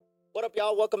What up,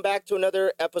 y'all? Welcome back to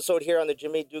another episode here on the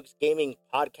Jimmy Dukes Gaming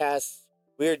Podcast.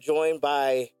 We are joined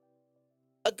by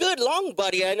a good long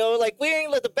buddy. I know, like, we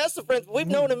ain't like the best of friends, but we've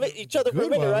known each other for a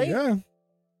minute, right? Yeah.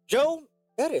 Joe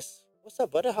Perez. What's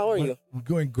up, buddy? How are you? I'm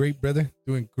doing great, brother.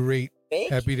 Doing great.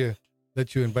 Happy to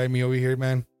let you invite me over here,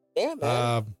 man. Yeah,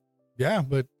 man. Yeah,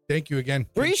 but thank you again.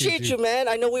 Appreciate you, man.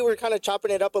 I know we were kind of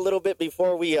chopping it up a little bit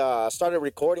before we started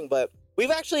recording, but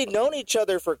we've actually known each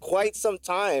other for quite some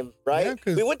time, right?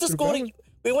 Yeah, we went to school.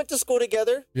 We went to school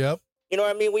together. Yep. You know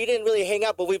what I mean? We didn't really hang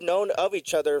out, but we've known of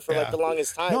each other for like the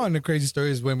longest time. No, and the crazy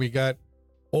story is when we got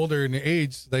older in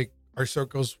age, like our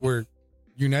circles were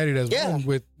united as one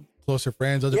with closer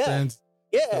friends, other friends.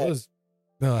 Yeah. So it was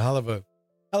a hell of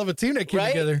a team that came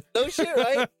together. No shit,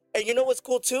 right? And you know what's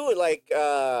cool too? Like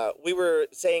we were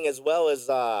saying as well as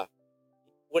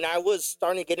when I was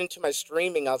starting to get into my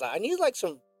streaming, I was like, I need like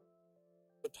some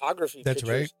photography pictures.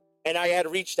 Right. And I had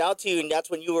reached out to you, and that's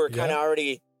when you were kind of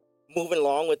already moving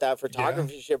along with that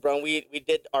photography shit, bro. And we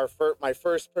did my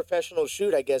first professional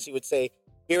shoot, I guess you would say,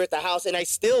 here at the house. And I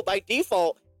still, by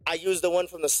default, I use the one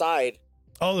from the side.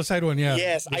 Oh, the side one, yeah.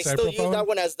 Yes, I still use that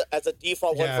one as a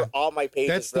default one for all my pages.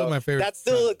 That's still my favorite. That's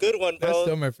still a good one, bro. That's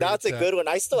still my favorite. That's a good one.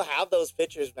 I still have those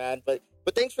pictures, man. But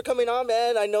thanks for coming on,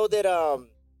 man. I know that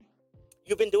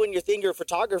you've been doing your thing. You're a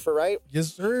photographer, right?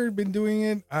 Yes, sir. Been doing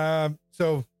it.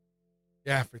 So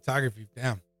yeah, photography.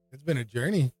 Damn, it's been a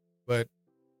journey, but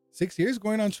 6 years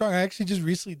going on strong. I actually just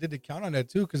recently did the count on that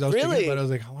too, because I was thinking about it. I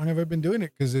was like, how long have I been doing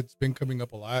it? Because it's been coming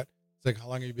up a lot. It's like, how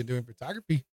long have you been doing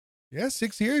photography? Yeah,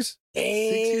 6 years.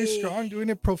 Dang. 6 years strong, doing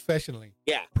it professionally.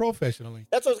 Yeah, professionally.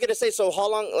 That's what I was gonna say. So how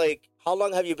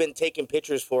long have you been taking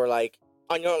pictures for? Like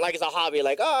on your as a hobby?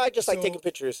 Like, I just like taking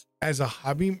pictures. As a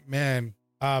hobby, man.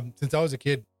 Since I was a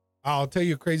kid, I'll tell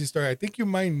you a crazy story. I think you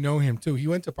might know him too. He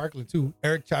went to Parkland too.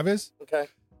 Eric Chavez. Okay.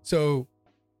 So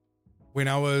when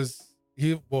I was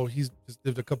he's just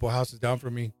lived a couple houses down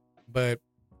from me, but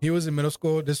he was in middle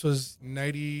school. This was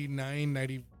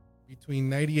 99, between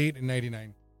 98 and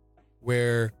 99,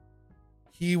 where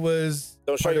he was.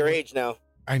 Don't show your age now.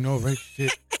 I know, right?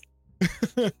 Shit.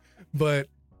 But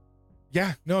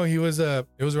yeah, no, he was. It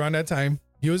was around that time.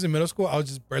 He was in middle school. I was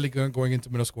just barely going into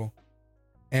middle school,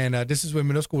 and this is when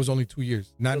middle school was only 2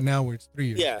 years. Not now where it's 3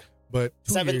 years. Yeah. But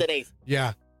 7th and 8th.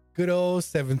 Yeah, good old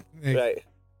 7th. And 8th. Right.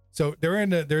 So they were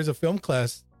there's a film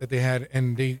class that they had,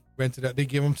 and they rented out. They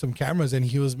gave him some cameras, and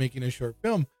he was making a short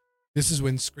film. This is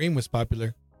when Scream was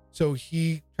popular. So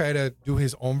he tried to do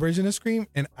his own version of Scream,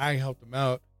 and I helped him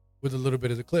out with a little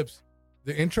bit of the clips.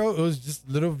 The intro, it was just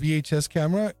a little VHS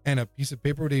camera and a piece of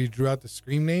paper where they drew out the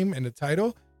Scream name and the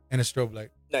title and a strobe light.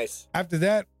 Nice. After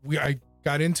that, I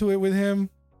got into it with him.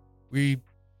 We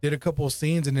did a couple of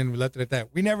scenes, and then we left it at that.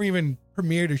 We never even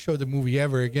premiered or showed the movie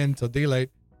ever again until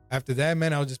daylight. After that,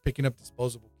 man, I was just picking up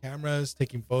disposable cameras,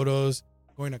 taking photos,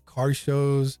 going to car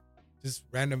shows, just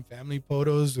random family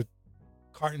photos with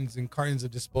cartons and cartons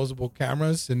of disposable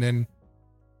cameras. And then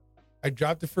I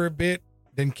dropped it for a bit,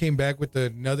 then came back with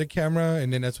another camera.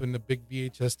 And then that's when the big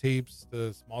VHS tapes,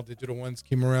 the small digital ones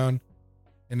came around.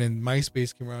 And then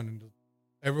MySpace came around, and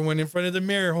everyone in front of the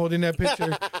mirror holding that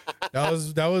picture.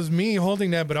 That was me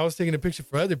holding that, but I was taking a picture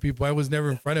for other people. I was never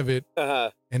in front of it.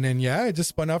 And then, yeah, I just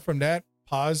spun out from that,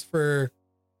 paused for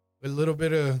a little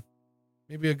bit of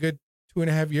maybe a good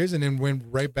 2.5 years, and then went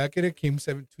right back at it. Came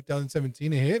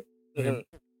 2017 a hit. Mm-hmm.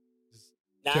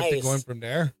 Nice. Kept it going from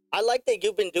there. I like that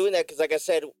you've been doing that because, like I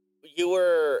said, we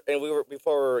were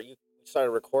before you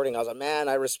started recording. I was like, man,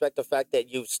 I respect the fact that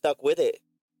you've stuck with it.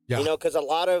 Yeah. You know, because a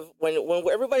lot of when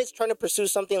everybody's trying to pursue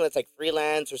something that's like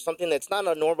freelance or something that's not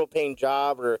a normal paying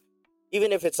job, or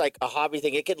even if it's like a hobby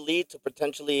thing, it could lead to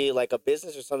potentially like a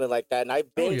business or something like that. And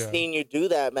I've been seeing you do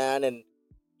that, man. And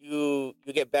you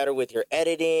get better with your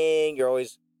editing. You're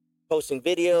always posting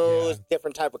videos,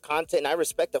 different type of content. And I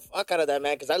respect the fuck out of that,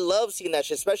 man, because I love seeing that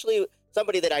shit, especially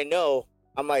somebody that I know.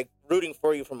 I'm like rooting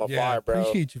for you from afar, bro.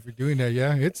 Appreciate you for doing that.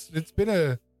 Yeah, it's been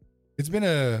a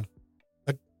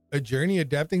journey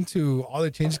adapting to all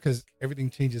the changes because everything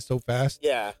changes so fast.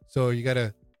 Yeah. So you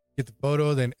gotta get the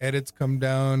photo, then edits come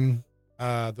down.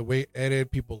 The way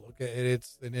people look at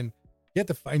edits, and then you have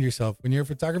to find yourself. When you're a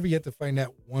photographer, you have to find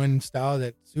that one style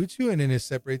that suits you, and then it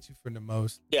separates you from the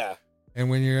most. Yeah. And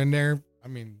when you're in there, I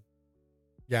mean,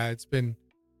 yeah, there's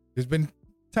been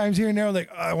times here and there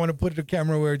like, I want to put the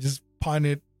camera where just pawn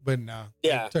it, but nah.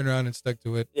 Yeah. Turn around and stuck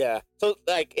to it. Yeah. So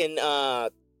like in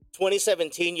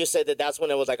 2017, you said that's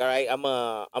when it was like, all right, I'm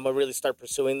gonna really start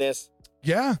pursuing this.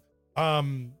 Yeah.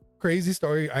 Crazy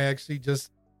story. I actually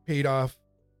just paid off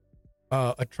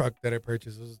a truck that I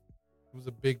purchased. It was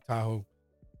a big Tahoe,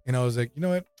 and I was like, you know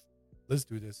what? Let's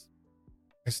do this.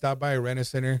 I stopped by a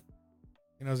rent-a-center.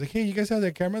 And I was like, hey, you guys have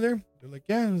that camera there? They're like,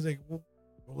 yeah. I was like, we'll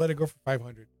let it go for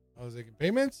 $500. I was like, in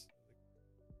payments?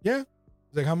 Yeah. I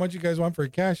was like, how much you guys want for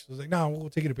cash? I was like, no, we'll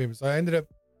take it in payments. So I ended up,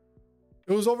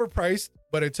 it was overpriced,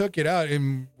 but I took it out,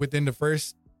 and within the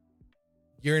first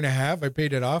year and a half, I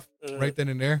paid it off right then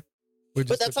and there. But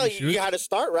that's how you had to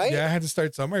start, right? Yeah, I had to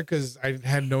start somewhere because I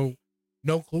had no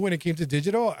clue when it came to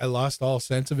digital. I lost all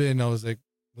sense of it, and I was like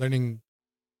learning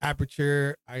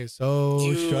aperture,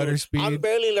 ISO, shutter speed. I'm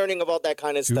barely learning about that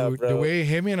kind of stuff, bro. The way it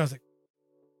hit me, and I was like,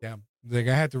 damn. Like,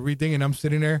 I had to rethink, and I'm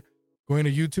sitting there going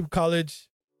to YouTube college,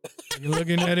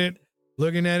 looking at it,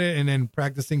 and then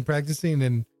practicing, and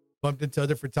then bumped into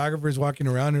other photographers walking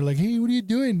around. They're like, hey, what are you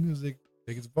doing? I was like,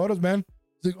 taking some photos, man.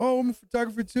 He's like, oh, I'm a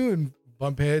photographer too. And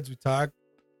bump heads, we talk.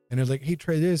 And it was like, hey,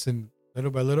 try this. And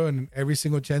little by little, and every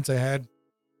single chance I had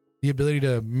the ability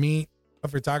to meet a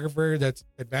photographer that's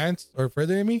advanced or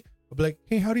further than me, I'd be like,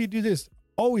 hey, how do you do this?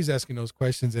 Always asking those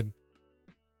questions, and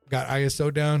got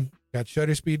ISO down, got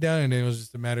shutter speed down, and then it was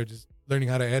just a matter of just learning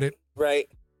how to edit. Right.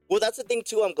 Well, that's the thing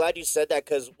too. I'm glad you said that,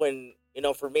 because when,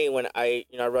 for me, when I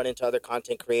run into other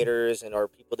content creators or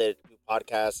people that do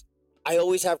podcasts, I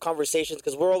always have conversations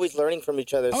because we're always learning from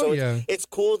each other. So it's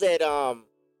cool that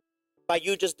by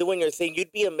you just doing your thing,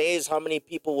 you'd be amazed how many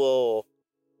people will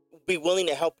be willing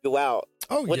to help you out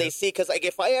when they see. Because like,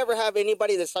 if I ever have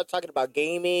anybody that starts talking about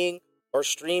gaming or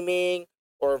streaming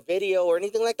or video or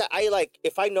anything like that,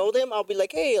 if I know them, I'll be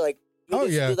like, hey, like, do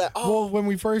that. Well, when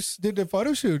we first did the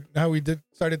photo shoot, how we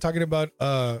started talking about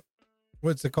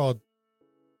what's it called?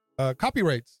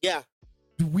 Copyrights. Yeah.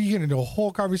 We get into a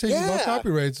whole conversation about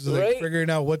copyrights. So like figuring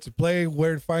out what to play,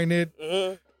 where to find it.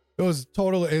 Mm-hmm. It was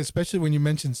total, especially when you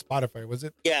mentioned Spotify, was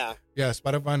it? Yeah. Yeah,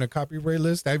 Spotify on the copyright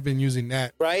list. I've been using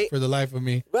that for the life of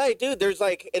me. Right, dude. There's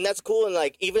and that's cool.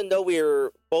 And even though we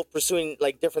were both pursuing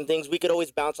different things, we could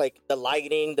always bounce the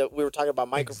lighting that we were talking about,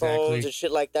 microphones and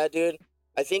shit like that, dude.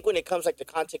 I think when it comes to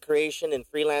content creation and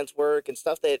freelance work and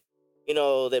stuff that,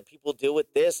 that people do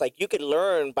with this, you could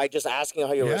learn by just asking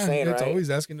how you were saying, right? It's always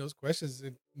asking those questions.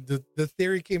 And the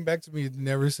theory came back to me,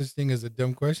 never such thing as a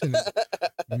dumb question.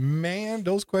 Man,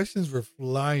 those questions were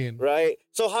flying. Right.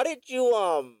 So how did you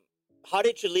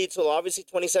lead? So obviously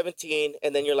 2017,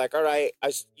 and then you're like, all right,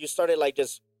 you started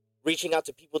just reaching out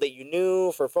to people that you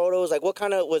knew for photos. What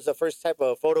kind of was the first type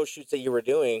of photo shoots that you were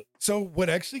doing? So what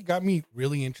actually got me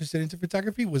really interested into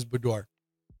photography was boudoir.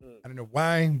 I don't know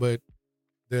why, but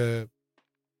the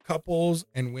couples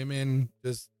and women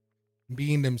just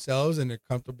being themselves and they're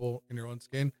comfortable in their own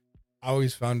skin, I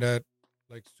always found that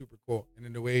super cool. And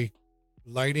in the way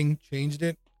lighting changed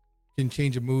it, can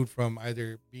change a mood from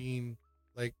either being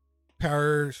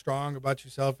power strong about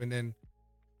yourself and then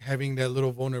having that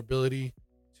little vulnerability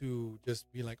to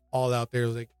just be all out there.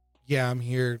 Yeah, I'm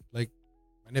here, my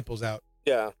nipples out.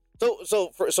 Yeah.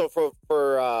 So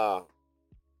for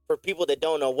people that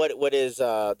don't know, what is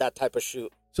that type of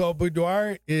shoot? So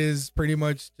boudoir is pretty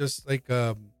much just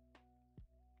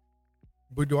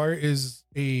boudoir is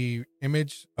a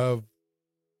image of,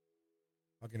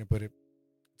 how can I put it?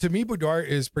 To me, boudoir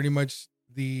is pretty much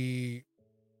the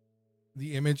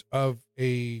image of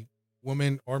a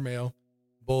woman or male,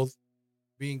 both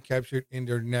being captured in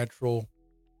their natural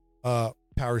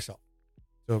power self.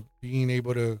 So being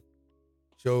able to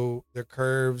show their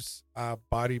curves,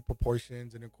 body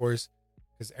proportions, and of course,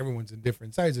 because everyone's in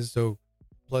different sizes, so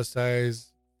plus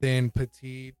size, thin,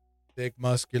 petite, thick,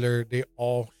 muscular, they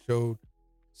all showed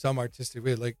some artistic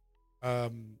way. The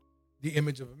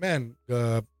image of a man,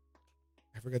 I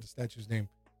forgot the statue's name.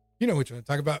 You know which one I'm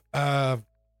talking about.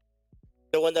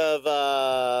 The one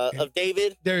of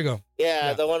David. There you go.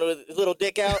 Yeah, the one with his little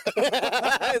dick out.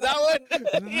 That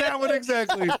one? That one,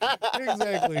 exactly.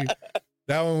 Exactly.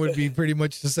 That one would be pretty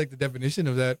much just the definition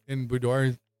of that in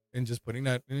boudoir, and just putting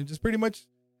that, and it just pretty much,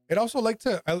 it also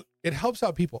it helps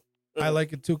out people. Mm-hmm. I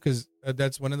like it too, because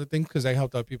that's one of the things, because I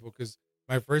helped out people, because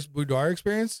my first boudoir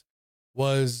experience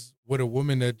was with a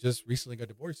woman that just recently got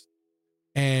divorced,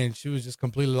 and she was just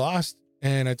completely lost.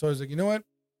 And I told her, I was like, you know what?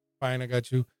 Fine, I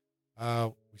got you.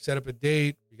 We set up a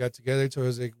date. We got together. So I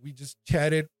was like, we just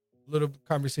chatted, a little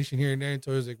conversation here and there. And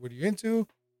so I was like, what are you into?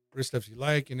 What are stuff you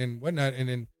like? And then whatnot. And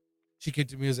then she came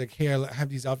to me and was like, hey, I have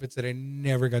these outfits that I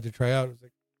never got to try out. I was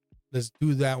like, let's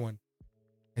do that one.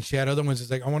 And she had other ones.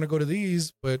 It's like, I want to go to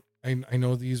these, but I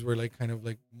know these were kind of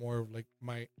more of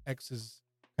my ex's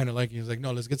kind of liking. He was like,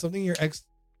 no, let's get something your ex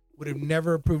would have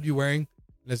never approved you wearing.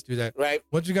 Let's do that. Right.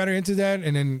 Once we got her into that,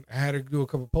 and then I had her do a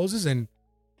couple poses, and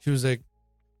she was like,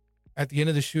 at the end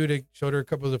of the shoot, I showed her a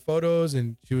couple of the photos,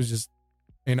 and she was just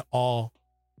in awe.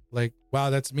 Wow,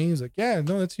 that's me. I was like, yeah,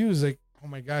 no, that's you. I was like, oh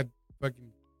my God,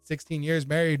 fucking 16 years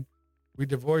married. We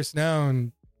divorced now,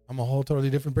 and I'm a whole totally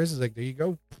different person. It's like, there you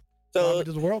go. So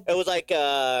to the world. It was like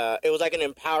an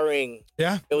empowering.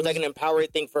 Yeah. It was like an empowering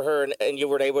thing for her, and you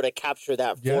were able to capture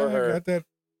that for her. I got that.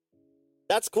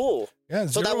 That's cool. Yeah.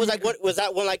 So that was like, what was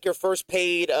that one like your first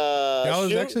paid? That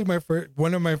was shoot? actually my first.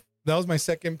 That was my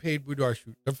second paid boudoir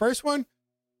shoot. The first one,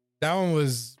 that one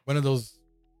was one of those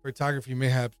photography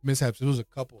mishaps. It was a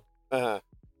couple.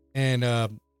 And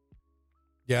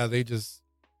yeah, they just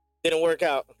didn't work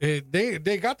out.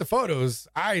 They got the photos.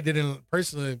 I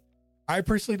personally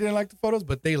didn't like the photos,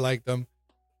 but they liked them.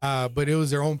 But it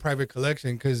was their own private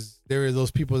collection because there were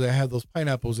those people that had those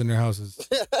pineapples in their houses.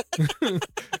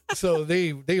 So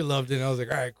they loved it. And I was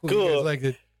like, all right, cool. You guys liked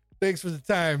it. Thanks for the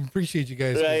time. Appreciate you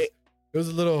guys. Right. It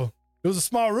was a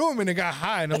small room and it got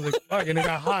hot. And I was like, fuck, and it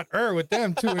got hotter with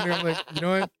them too. And they're like, you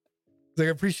know what? It's like,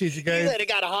 I appreciate you guys. You said it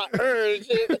got hotter and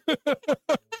shit.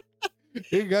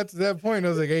 It got to that point. I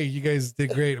was like, hey, you guys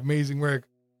did great. Amazing work.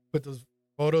 Put those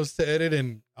photos to edit.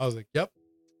 And I was like, yep.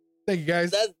 Thank you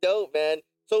guys. That's dope, man.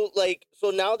 So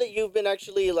now that you've been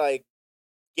actually like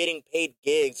getting paid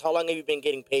gigs, how long have you been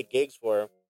getting paid gigs for?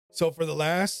 So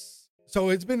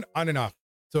it's been on and off.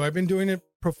 So I've been doing it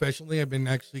professionally. I've been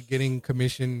actually getting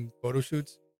commission photo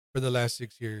shoots for the last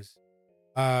 6 years.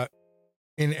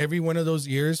 In every one of those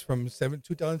years from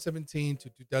 2017 to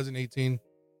 2018,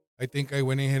 I think I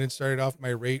went ahead and started off my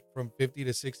rate from $50 to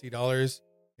 $60,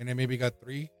 and I maybe got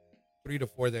three to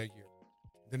four that year.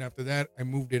 Then after that, I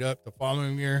moved it up the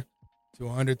following year to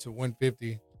 100 to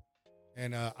 150.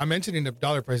 And I'm mentioning the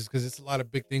dollar prices because it's a lot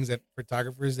of big things that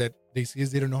photographers that they see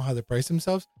is they don't know how to price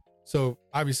themselves. So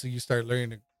obviously you start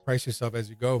learning to price yourself as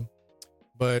you go.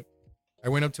 But I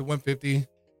went up to 150,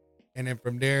 and then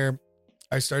from there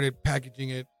I started packaging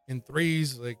it in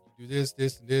threes, like do this,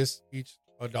 and this, each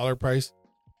 $1 price.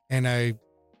 And I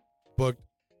booked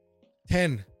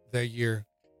 10 that year.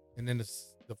 And then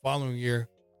the following year,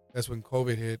 that's when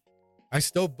COVID hit. I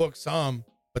still booked some,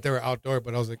 but they were outdoor.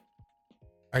 But I was like,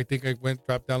 I think I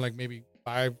dropped down like maybe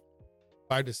five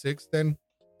to six then.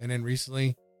 And then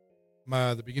recently,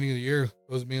 the beginning of the year, it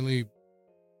was mainly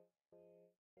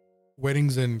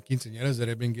weddings and quinceañeras that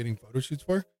I've been getting photo shoots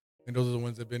for. And those are the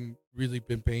ones that have really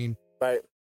been paying. Right.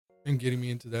 And getting me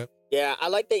into that. Yeah, I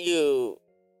like that you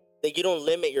don't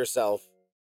limit yourself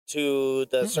to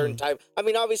the certain type. I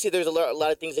mean, obviously there's a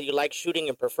lot of things that you like shooting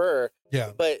and prefer.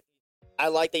 Yeah. But I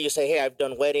like that you say, hey, I've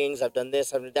done weddings, I've done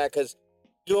this, I've done that, because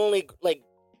you're only like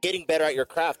getting better at your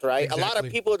craft, right? Exactly. A lot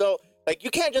of people don't, like,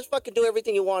 you can't just fucking do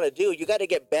everything you want to do. You got to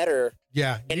get better.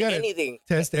 Yeah. In anything.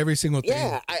 Test every single thing.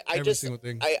 Yeah. I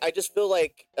just feel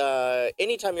like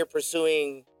anytime you're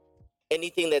pursuing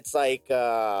anything that's like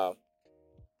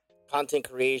content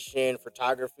creation,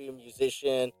 photography,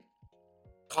 musician,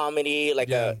 comedy, like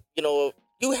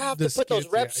you have to put those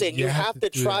reps in. You have to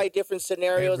try different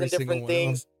scenarios and different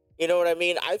things. You know what I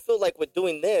mean? I feel like with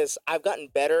doing this, I've gotten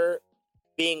better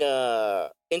being a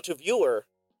interviewer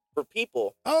for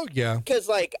people. Oh yeah. Because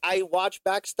like I watch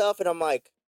back stuff and I'm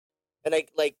like, and I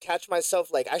like catch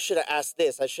myself like I should have asked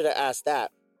this, I should have asked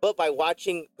that. But by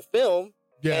watching the film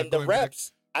and the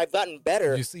reps, I've gotten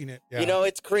better. You've seen it. Yeah. You know,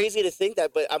 it's crazy to think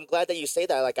that, but I'm glad that you say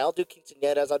that. Like, I'll do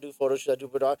quinceañeras, I'll do photo shoots, I'll do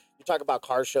boudoir. You talk about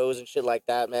car shows and shit like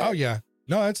that, man. Oh, yeah.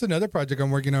 No, that's another project I'm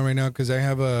working on right now because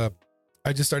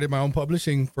I just started my own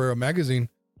publishing for a magazine.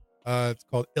 It's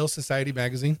called Ill Society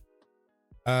Magazine.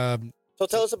 So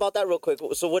tell us about that real quick.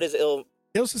 So what is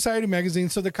Ill Society Magazine?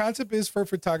 So the concept is for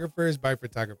photographers by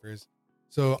photographers.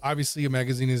 So obviously a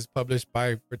magazine is published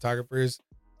by photographers,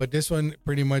 but this one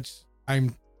pretty much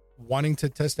I'm wanting to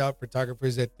test out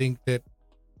photographers that think that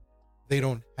they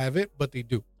don't have it, but they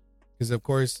do. Because of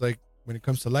course, like when it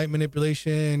comes to light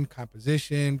manipulation,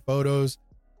 composition, photos,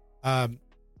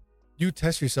 you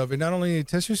test yourself, and not only you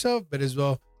test yourself, but as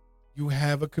well, you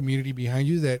have a community behind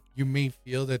you that you may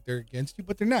feel that they're against you,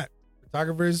 but they're not.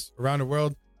 Photographers around the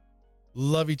world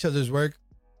love each other's work.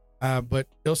 But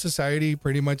Ill Society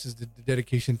pretty much is the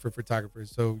dedication for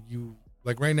photographers. So you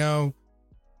like right now,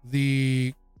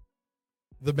 the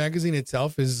magazine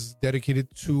itself is dedicated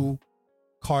to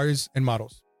cars and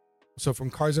models. So from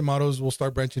cars and models, we'll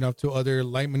start branching out to other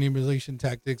light manipulation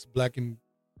tactics, black and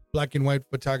white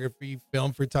photography,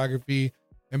 film photography,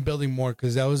 and building more,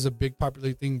 because that was a big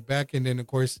popular thing back. And then of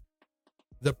course,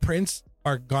 the prints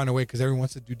are gone away because everyone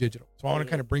wants to do digital. So I want to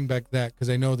kind of bring back that, because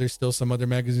I know there's still some other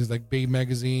magazines like Babe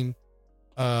Magazine,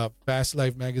 Fast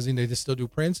Life Magazine. They just still do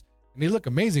prints and they look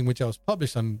amazing, which I was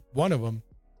published on one of them,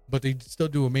 but they still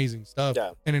do amazing stuff.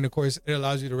 Yeah. And then of course it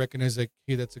allows you to recognize like,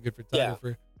 hey, that's a good photographer.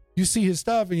 Yeah. You see his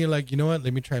stuff and you're like, you know what,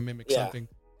 let me try and mimic something.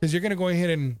 Because you're going to go ahead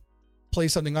and play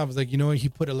something off. It's like, you know what, he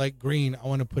put a light green, I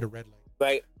want to put a red light.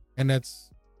 Right. And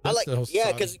that's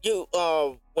Because you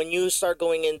when you start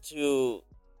going into,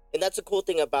 and that's a cool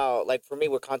thing about, like, for me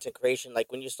with content creation,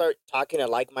 like when you start talking to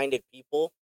like-minded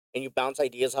people and you bounce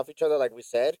ideas off each other, like we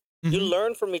said, you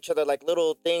learn from each other, like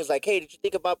little things like, hey, did you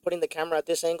think about putting the camera at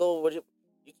this angle?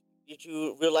 Did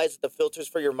you realize that the filters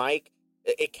for your mic,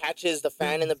 it catches the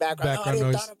fan in the background? I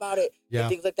didn't thought about it. And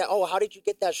things like that. Oh, how did you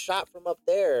get that shot from up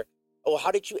there? Oh,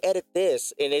 how did you edit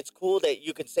this? And it's cool that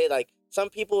you can say, like, some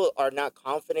people are not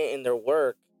confident in their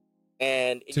work.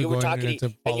 And you were talking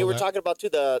about too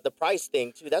the price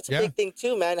thing too. That's a big thing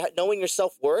too, man. Knowing your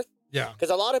self-worth. Yeah.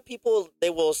 Because a lot of people, they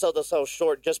will sell themselves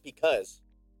short just because.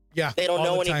 Yeah. They don't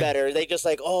know any better. They just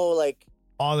like, oh, like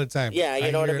all the time. Yeah,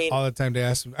 you know what I mean? All the time they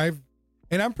ask me.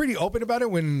 I'm pretty open about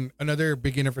it. When another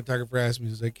beginner photographer asked me,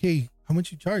 he's like, hey, how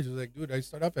much you charge? I was like, dude, I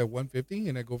start off at $150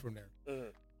 and I go from there.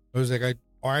 I was like,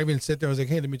 I even sit there, I was like,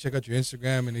 hey, let me check out your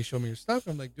Instagram, and they show me your stuff.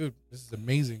 I'm like, dude, this is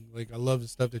amazing. Like, I love the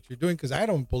stuff that you're doing, because I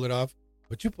don't pull it off,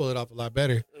 but you pull it off a lot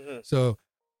better. So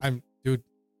dude,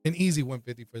 an easy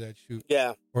 150 for that shoot.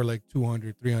 Yeah. Or like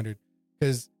 200, 300.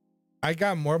 Because I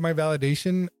got more of my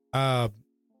validation. I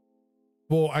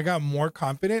got more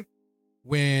confident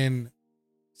when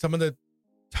some of the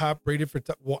top-rated,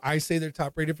 I say they're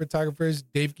top-rated photographers,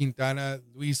 Dave Quintana,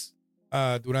 Luis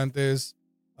Durantes,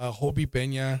 Hobie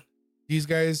Peña. These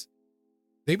guys,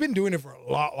 they've been doing it for a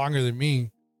lot longer than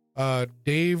me.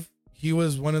 Dave, he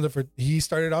was he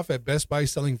started off at Best Buy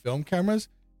selling film cameras,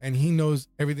 and he knows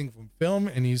everything from film,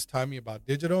 and he's taught me about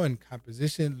digital and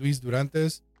composition. Luis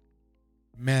Durantes,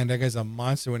 man, that guy's a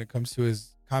monster when it comes to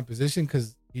his composition,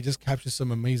 because he just captures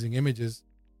some amazing images.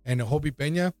 And Hobie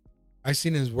Peña, I've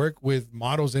seen his work with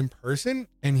models in person,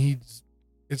 and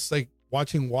it's like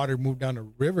watching water move down a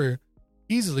river.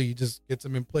 Easily, he just gets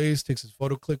them in place, takes his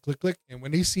photo, click. And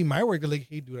when they see my work, they're like,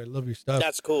 hey, dude, I love your stuff.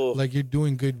 That's cool. Like, you're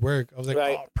doing good work. I was like,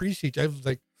 oh, appreciate you. I was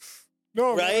like,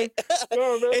 no, right?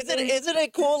 No, man. Isn't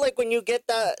it cool, like, when you get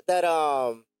that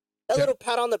little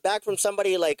pat on the back from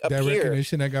somebody, like, a that peer.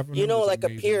 Recognition I got from them, like,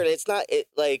 amazing. A peer.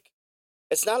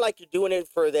 It's not like you're doing it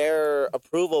for their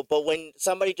approval, but when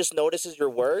somebody just notices your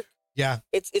work, yeah,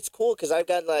 it's cool, because I've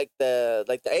got like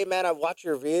the hey, man, I watch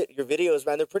your videos,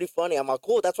 man, they're pretty funny. I'm like,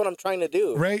 cool, that's what I'm trying to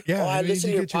do. Right? Yeah. Oh, I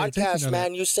listened to your podcast,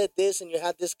 man. You said this and you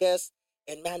had this guest,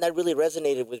 and man, that really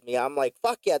resonated with me. I'm like,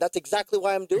 fuck yeah, that's exactly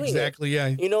why I'm doing it. Exactly,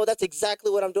 yeah. That's exactly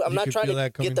what I'm doing. I'm not trying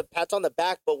to get the pats on the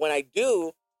back, but when I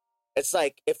do, it's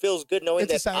like, it feels good knowing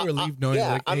that. It's a sigh of relief knowing.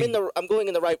 Yeah, like, I'm going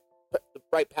in the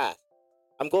right path.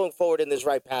 I'm going forward in this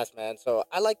right path, man. So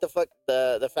I like the fact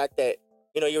that,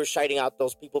 you were shouting out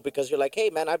those people, because you're like, hey,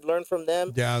 man, I've learned from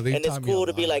them. Yeah, and it's cool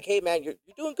to be like, hey, man, you're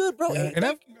doing good, bro. Yeah, and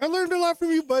I learned a lot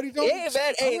from you, buddy. Hey, man,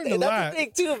 that's the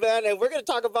thing too, man. And we're gonna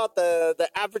talk about the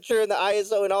aperture and the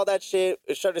ISO and all that shit,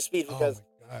 shutter speed, because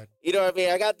you know what I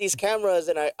mean. I got these cameras,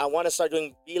 and I want to start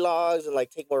doing vlogs and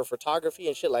like take more photography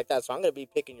and shit like that. So I'm gonna be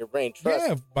picking your brain. Trust.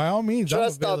 Yeah, by all means.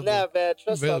 Trust on that, man.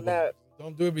 Trust on that.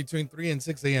 Don't do it between 3 and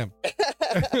 6 a.m.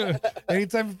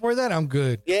 Anytime before that, I'm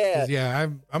good. Yeah. Yeah,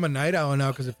 I'm a night owl now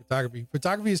because of photography.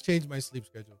 Photography has changed my sleep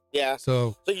schedule. Yeah.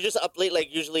 So you just up late,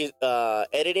 like usually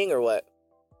editing or what?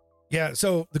 Yeah.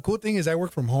 So the cool thing is I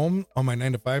work from home on my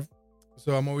 9 to 5.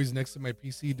 So I'm always next to my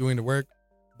PC doing the work.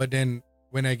 But then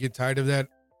when I get tired of that,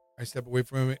 I step away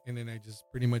from it, and then I just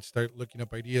pretty much start looking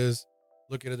up ideas,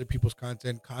 look at other people's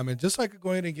content, comment, just so I could go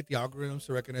ahead and get the algorithms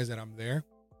to recognize that I'm there.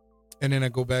 And then I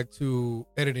go back to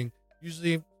editing.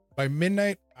 Usually by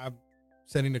midnight, I'm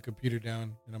setting the computer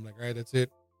down, and I'm like, all right, that's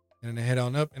it. And then I head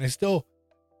on up, and I still,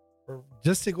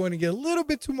 just to go in and get a little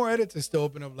bit two more edits, I still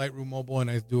open up Lightroom Mobile,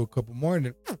 and I do a couple more, and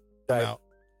then I'm out.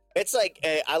 It's like,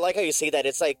 I like how you say that.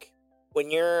 It's like when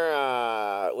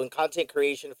when content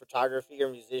creation, photography, or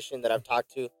musician that I've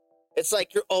talked to, it's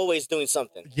like you're always doing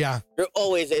something. Yeah. You're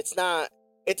always, it's a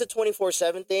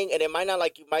 24/7 thing, and it might not,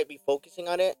 like, you might be focusing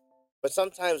on it, but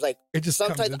sometimes, like,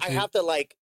 sometimes I have to,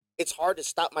 like, it's hard to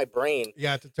stop my brain.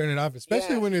 Yeah, to turn it off,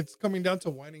 especially when it's coming down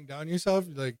to winding down yourself.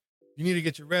 Like, you need to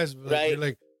get your rest. But right. You're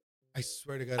like, I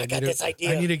swear to God, I got this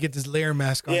idea. I need to get this layer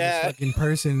mask on this fucking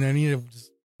person. I need to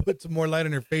just put some more light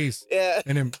on her face. Yeah.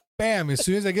 And then, bam, as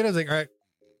soon as I get it, I was like, all right,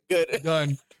 good.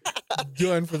 Done.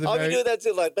 Done for the night. I'll be doing that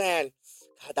too. Like, man,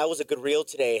 God, that was a good reel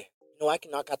today. I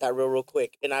can knock out that reel real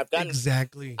quick. And I've gotten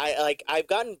I've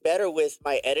gotten better with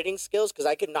my editing skills, because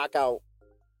I can knock out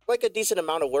like a decent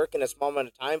amount of work in a small amount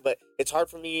of time, but it's hard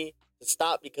for me to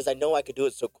stop because I know I could do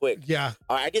it so quick. Yeah.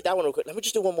 All right, I did that one real quick. Let me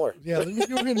just do one more. Yeah, let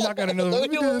me knock out another one. Let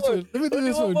me do this one. Let me do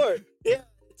this one more. Yeah,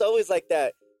 it's always like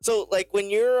that. So, like, when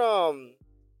you're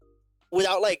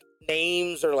without like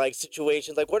names or like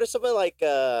situations, like, what are some of like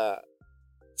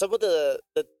some of the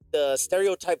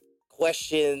stereotype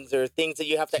questions or things that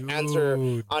you have to answer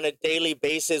on a daily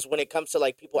basis when it comes to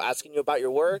like people asking you about your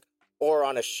work or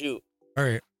on a shoot? All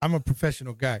right, I'm a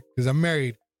professional guy because I'm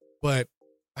married, but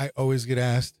I always get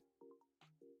asked,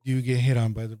 do you get hit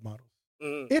on by the models?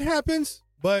 Mm-hmm. It happens,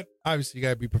 but obviously you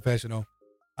gotta be professional.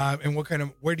 And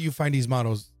where do you find these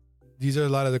models? These are a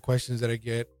lot of the questions that I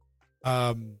get.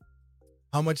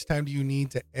 How much time do you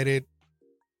need to edit?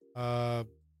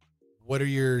 What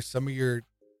are some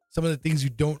of the things you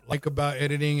don't like about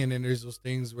editing? And then there's those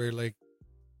things where like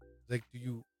do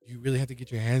you really have to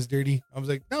get your hands dirty? I was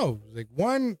like, no. Like,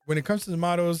 one, when it comes to the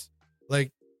models,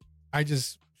 like, I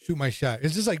just shoot my shot.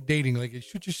 It's just like dating. Like, you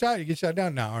shoot your shot, you get shot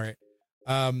down. Now, all right.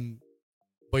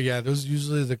 But yeah, those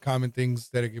usually are the common things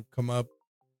that come up.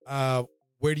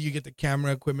 Where do you get the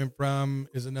camera equipment from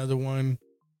is another one.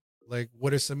 Like,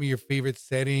 what are some of your favorite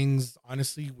settings?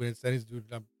 Honestly, when it's settings, dude,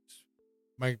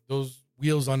 those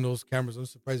wheels on those cameras, I'm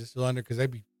surprised they're still on there because I'd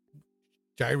be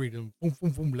gyrating them, boom, boom,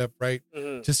 boom, left, right,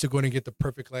 just to go in and get the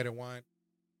perfect light I want.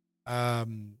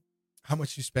 How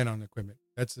much you spend on equipment?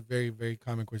 That's a very, very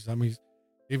common question. I mean,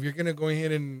 if you're gonna go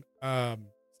ahead and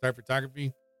start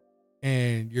photography,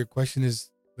 and your question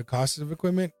is the cost of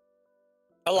equipment,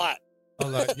 a lot,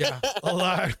 yeah, a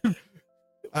lot.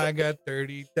 I got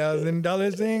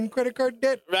 $30,000 in credit card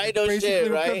debt. Right, no shit,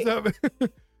 right?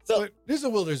 So there's a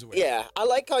will, there's a way. Yeah, I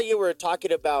like how you were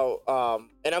talking about,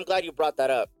 and I'm glad you brought that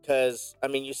up because I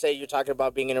mean, you say you're talking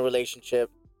about being in a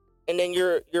relationship, and then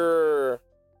you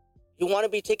want to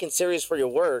be taken serious for your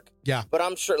work. Yeah. But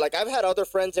I'm sure, like, I've had other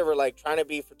friends that were like trying to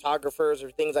be photographers or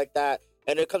things like that,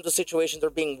 and it comes to situations they're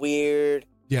being weird.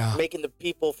 Yeah. Making the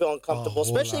people feel uncomfortable,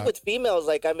 especially with females.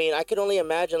 Like, I mean, I could only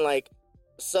imagine like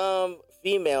some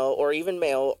female or even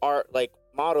male are like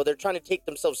model, they're trying to take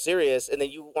themselves serious, and then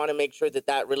you want to make sure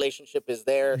that relationship is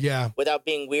there, without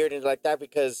being weird and like that,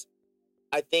 because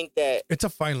I think that it's a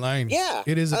fine line. Yeah,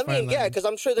 it is. I mean, yeah, because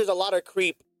I'm sure there's a lot of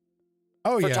creep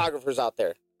photographers out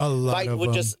there. A lot of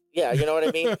them. You know what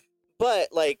I mean. But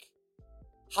like,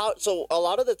 so a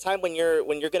lot of the time when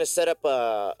you're gonna set up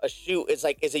a shoot, it's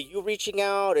like, is it you reaching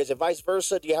out? Is it vice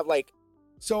versa? Do you have like?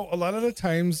 So a lot of the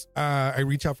times I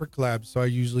reach out for collabs. So I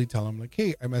usually tell them like,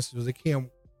 hey, I was like, hey,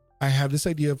 I have this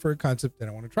idea for a concept that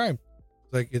I want to try.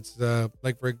 Like, it's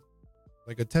like for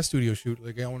like a test studio shoot.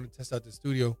 Like, I want to test out the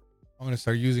studio. I'm going to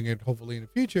start using it hopefully in the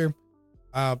future.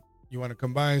 You want to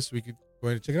come by so we could go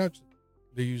ahead and check it out?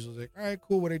 They usually like, all right,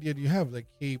 cool. What idea do you have? Like,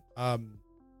 hey,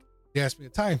 they asked me a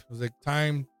time. It was like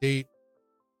time, date.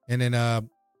 And then I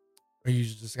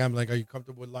usually just kind of like, are you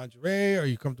comfortable with lingerie? Are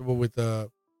you comfortable with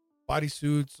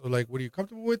bodysuits? Or like, what are you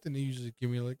comfortable with? And they usually give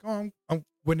me like, oh, I'm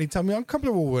when they tell me I'm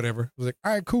comfortable with whatever. I was like,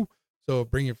 all right, cool. So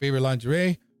bring your favorite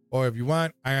lingerie. Or if you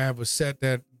want, I have a set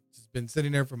that's been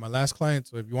sitting there for my last client.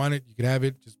 So if you want it, you can have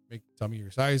it. Just tell me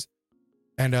your size.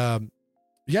 And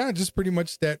yeah, just pretty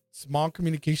much that small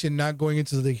communication, not going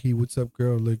into like, hey, what's up,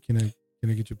 girl? Like, can I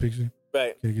get your picture?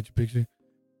 Right. Can I get your picture?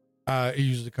 It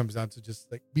usually comes down to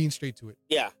just like being straight to it.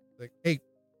 Yeah. Like, hey,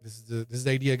 this is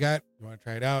the idea I got. You want to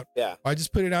try it out? Yeah. Or I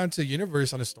just put it out to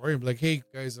universe on a story and be like, hey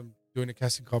guys, I'm doing a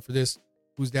casting call for this.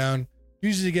 Who's down?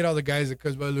 Usually get all the guys that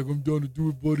comes by like, I'm down to do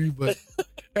it, buddy. But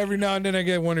every now and then I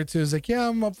get one or two. It's like, yeah,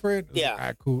 I'm up for it. Yeah. Like, all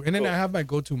right, cool. And then I have my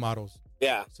go-to models.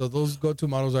 Yeah. So those go-to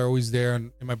models are always there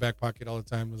in my back pocket all the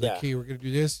time. I was like, hey, we're going to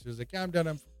do this. She was like, yeah, I'm done.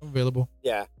 I'm available.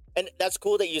 Yeah. And that's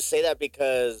cool that you say that,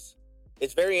 because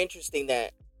it's very interesting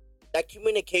that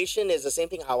communication is the same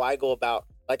thing how I go about.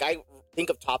 Like, I think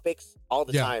of topics all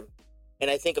the time, and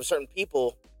I think of certain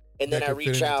people, and then I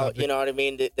reach out, you know what I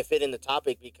mean, to fit in the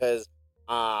topic, because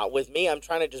with me, I'm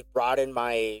trying to just broaden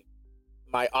my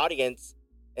audience,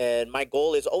 and my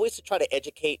goal is always to try to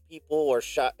educate people or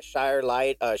share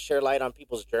light on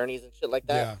people's journeys and shit like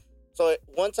that. Yeah. So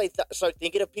once I start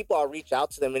thinking of people, I'll reach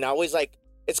out to them, and I always like,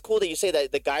 it's cool that you say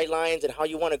that the guidelines and how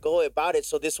you want to go about it.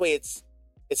 So this way it's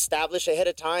established ahead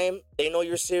of time. They know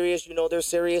you're serious, you know they're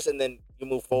serious, and then you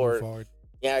move forward.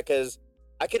 Yeah, because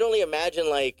I could only imagine,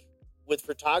 like, with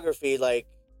photography, like,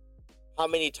 how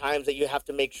many times that you have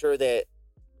to make sure that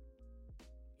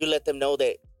you let them know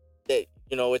that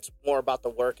you know, it's more about the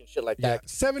work and shit like that.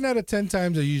 7 out of 10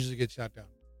 times I usually get shot down.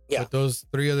 Yeah. But those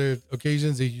 3 other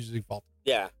occasions, they usually fall.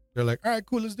 Yeah. They're like, all right,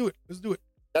 cool, let's do it.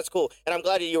 That's cool. And I'm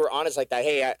glad that you were honest like that.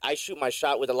 Hey, I shoot my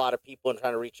shot with a lot of people and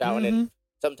trying to reach out, and then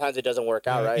sometimes it doesn't work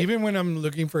out, right? Even when I'm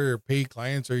looking for paid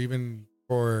clients or even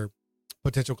for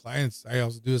potential clients, I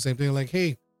also do the same thing. Like,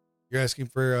 hey, you're asking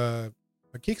for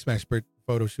a cake smash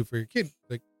photo shoot for your kid.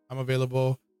 Like, I'm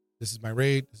available. This is my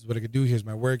rate. This is what I could do. Here's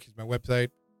my work. Here's my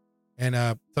website. And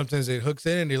sometimes it hooks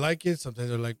in and they like it. Sometimes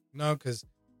they're like, no, because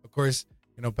of course,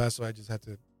 you know, Paso, I just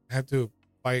have to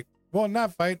fight well,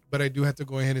 not fight, but I do have to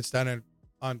go ahead and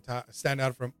stand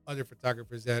out from other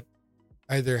photographers that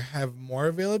either have more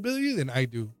availability than I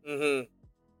do. Mm-hmm.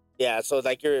 Yeah, so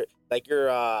like you're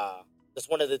that's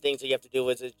one of the things that you have to do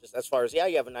is it just as far as you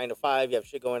have a 9 to 5, you have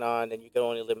shit going on, and you can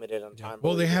only limit it on time.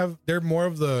 Well, they're more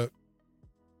of the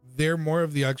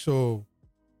actual.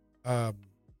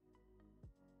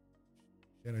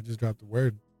 Shit, I just dropped the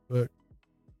word, but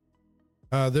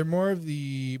they're more of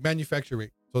the manufacture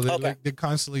rate, so they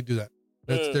constantly do that.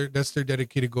 That's their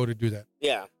dedicated goal to do that.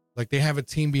 Yeah, like they have a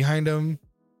team behind them.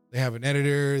 They have an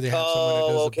editor. They have someone that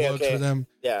does the books for them.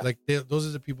 Yeah. Like those are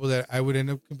the people that I would end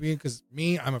up competing because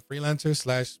I'm a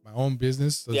freelancer / my own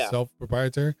business, so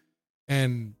self-proprietor.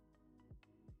 And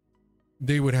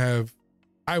I would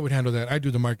handle that. I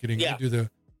do the marketing. Yeah. I do the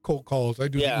cold calls. I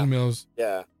do the emails.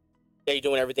 Yeah. Yeah, you're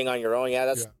doing everything on your own. Yeah,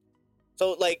 that's... Yeah.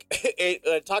 So, like,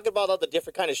 talking about all the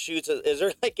different kind of shoots, is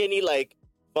there, like, any, like,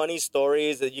 funny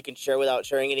stories that you can share without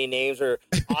sharing any names or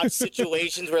odd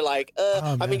situations where like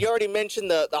I mean, you already mentioned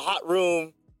the hot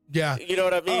room, you know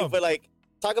what I mean, but like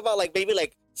talk about like maybe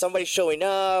like somebody showing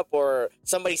up or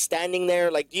somebody standing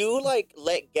there. Like, do you like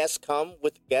let guests come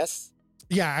with guests?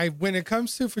 When it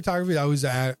comes to photography, I always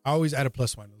add a +1. I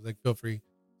was like, feel free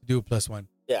to do a +1.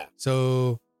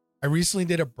 So I recently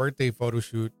did a birthday photo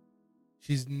shoot.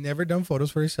 She's never done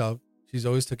photos for herself. She's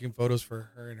always taking photos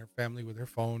for her and her family with her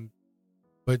phone,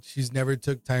 but she's never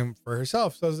took time for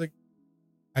herself. So I was like,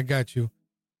 I got you.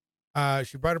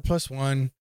 She brought a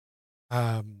 +1.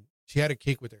 She had a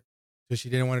cake with her. So she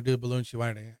didn't want to do the balloon. She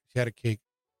had a cake.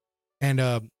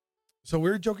 And so we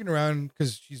were joking around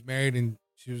because she's married and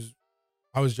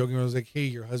I was joking. I was like, hey,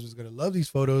 your husband's going to love these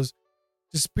photos.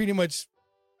 Just pretty much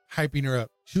hyping her up.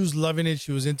 She was loving it.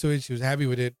 She was into it. She was happy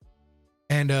with it.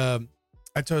 And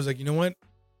I told her, I was like, you know what?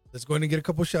 Let's go ahead and get a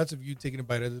couple shots of you taking a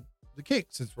bite of the cake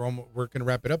since we're going to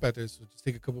wrap it up after this. So just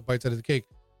take a couple bites out of the cake.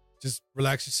 Just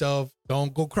relax yourself.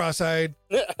 Don't go cross-eyed.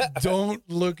 Don't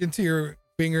look into your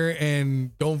finger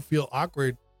and don't feel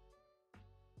awkward.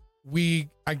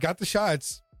 I got the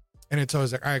shots and I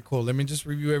was like, all right, cool. Let me just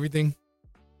review everything.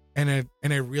 And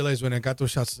I realized when I got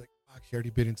those shots, I was like, fuck, she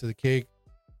already bit into the cake.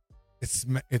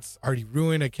 It's already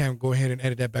ruined. I can't go ahead and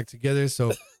edit that back together.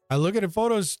 So I look at the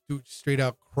photos, dude, straight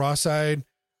out cross-eyed,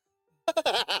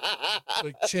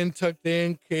 like chin tucked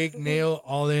in, cake, nail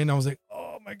all in. I was like,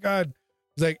 oh my God.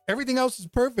 It's like everything else is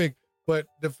perfect, but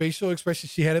the facial expression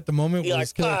she had at the moment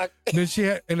was killer.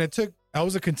 And then I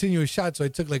was a continuous shot, so I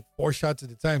took like 4 shots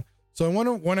at a time. So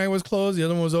one eye was closed, the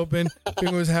other one was open,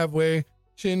 finger was halfway,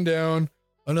 chin down.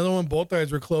 Another one, both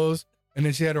eyes were closed, and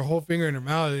then she had her whole finger in her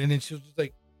mouth, and then she was just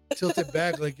like tilted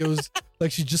back, like it was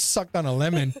like she just sucked on a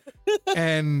lemon.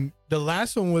 And the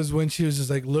last one was when she was just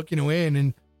like looking away, and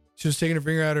then she was taking her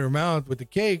finger out of her mouth with the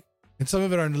cake, and some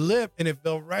of it on the lip, and it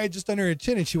fell right just under her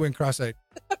chin, and she went cross-eyed.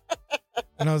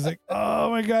 And I was like, oh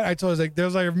my God. I told her, like,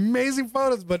 there's like amazing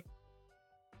photos, but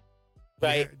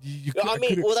right.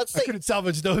 I couldn't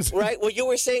salvage those. Right. Well, you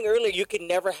were saying earlier, you can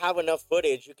never have enough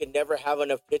footage. You can never have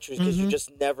enough pictures because you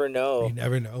just never know. You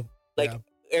never know. Like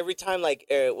every time I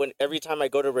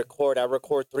go to record, I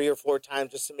record 3 or 4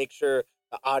 times just to make sure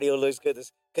the audio looks good.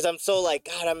 Because I'm so like,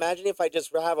 God, imagine if I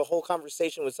just have a whole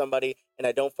conversation with somebody and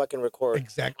I don't fucking record.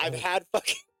 Exactly. I've had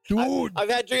fucking... Dude, I've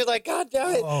had dreams like, God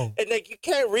damn it. And like, you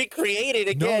can't recreate it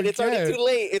again. It's already too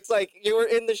late. It's like you were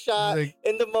in the shot, like,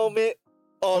 in the moment.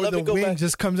 Oh, let me go back. The wind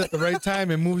just comes at the right time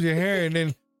and moves your hair, and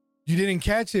then you didn't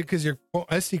catch it because your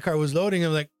SD card was loading.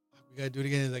 I'm like, we got to do it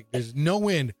again. It's like, there's no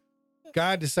wind.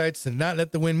 God decides to not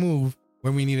let the wind move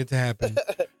when we need it to happen.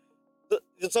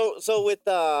 So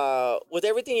with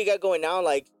everything you got going now,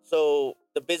 like, so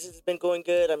the business has been going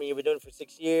good. I mean, you've been doing it for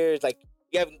 6 years. Like,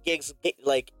 you have gigs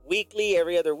like weekly,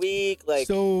 every other week. Like,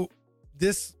 so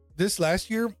this last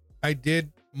year, I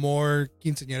did more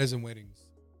quinceañeras and weddings.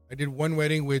 I did one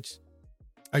wedding, which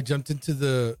I jumped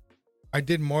into I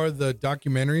did more of the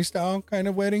documentary style kind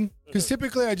of wedding. Because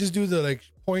typically I just do the like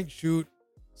point, shoot,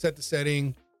 set the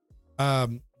setting,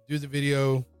 do the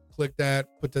video, click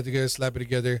that, put that together, slap it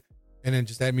together, and then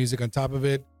just add music on top of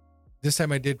it. This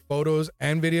time I did photos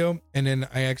and video, and then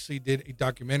I actually did a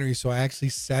documentary. So I actually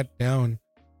sat down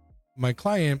my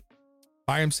client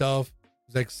by himself,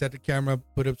 was like, set the camera,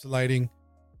 put up the lighting,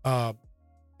 and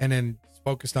then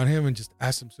focused on him and just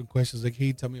asked him some questions like,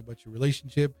 hey, tell me about your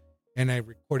relationship. And I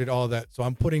recorded all that. So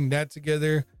I'm putting that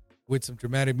together with some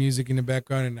dramatic music in the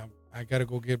background, and I got to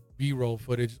go get B-roll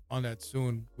footage on that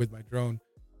soon with my drone.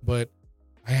 But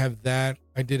I have that.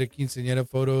 I did a quinceañera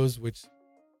photos, which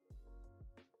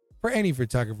for any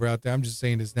photographer out there, I'm just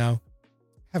saying this now,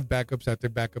 have backups after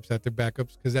backups after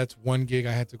backups, because that's one gig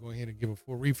I had to go ahead and give a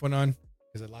full refund on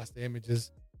because I lost the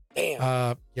images.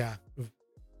 Damn. Yeah,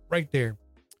 right there.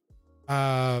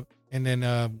 And then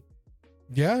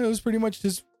yeah, it was pretty much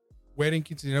just wedding,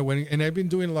 quinceañera, wedding, and I've been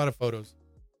doing a lot of photos.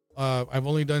 I've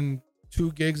only done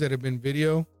 2 gigs that have been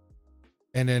video,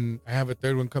 and then I have a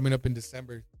third one coming up in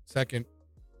December 2nd,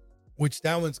 which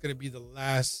that one's gonna be the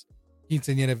last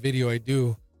quinceañera video I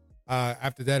do.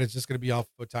 After that, it's just gonna be all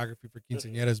photography for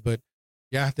quinceañeras. But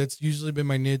yeah, that's usually been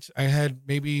my niche. I had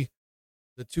maybe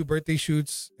the 2 birthday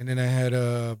shoots, and then I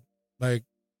had like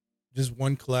just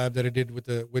one collab that I did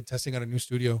with testing out a new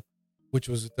studio, which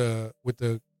was with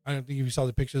the I don't think if you saw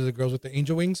the pictures of the girls with the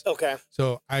angel wings. Okay.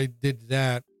 So I did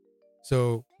that.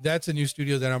 So that's a new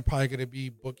studio that I'm probably gonna be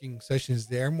booking sessions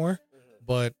there more.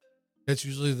 But that's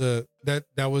usually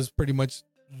that was pretty much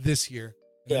this year.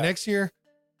 Yeah. Next year,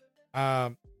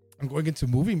 I'm going into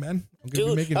movie, man. I'm gonna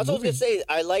be making that's a what I was gonna say.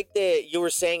 I like that you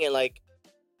were saying it like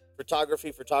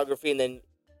photography, and then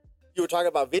you were talking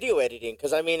about video editing,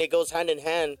 because I mean it goes hand in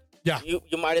hand. Yeah.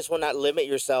 You might as well not limit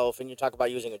yourself, and you talk about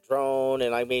using a drone,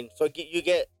 and I mean, so you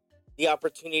get the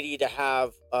opportunity to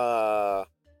have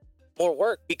more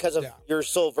work because of you're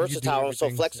so versatile and so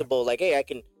flexible. Yeah. Like, hey, I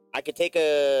can take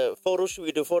a photo shoot,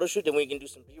 we do a photo shoot, then we can do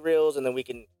some B-reels, and then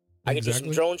I can do some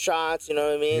drone shots, you know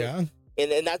what I mean? Yeah.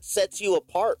 And that sets you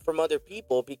apart from other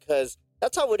people, because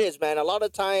that's how it is, man. A lot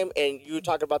of time, and you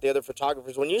talk about the other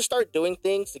photographers, when you start doing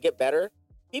things to get better,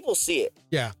 people see it.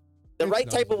 Yeah. The right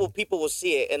type of people will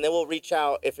see it, and they will reach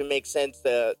out if it makes sense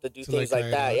to do things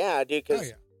like that. Yeah, dude,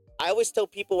 because I always tell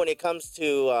people when it comes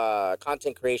to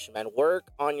content creation, man,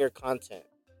 work on your content.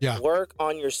 Yeah. Work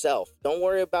on yourself. Don't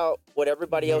worry about what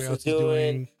everybody else is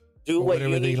doing. Do what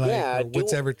you need. Like,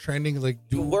 what's ever trending. Like,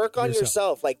 do work on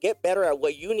yourself. Like, get better at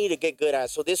what you need to get good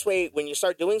at. So this way, when you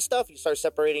start doing stuff, you start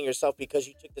separating yourself because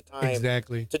you took the time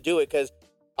to do it. Because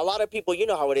a lot of people, you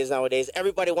know how it is nowadays.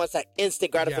 Everybody wants that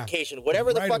instant gratification.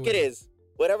 Whatever the fuck it is.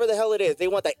 Whatever the hell it is. They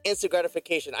want that instant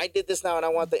gratification. I did this now and I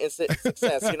want the instant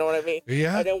success. You know what I mean?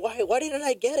 Yeah. And then why didn't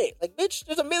I get it? Like, bitch,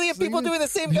 there's a million people doing the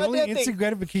same goddamn thing. The only instant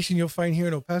gratification you'll find here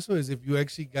in El Paso is if you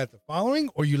actually got the following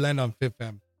or you land on Fifth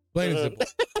Fam. Plain and simple.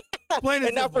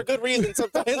 And not for good reasons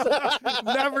sometimes.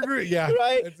 Not for good, yeah.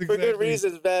 Right? Exactly. For good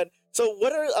reasons, man. So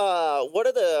what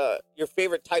are your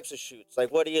favorite types of shoots?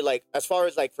 Like, what do you like as far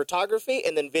as like photography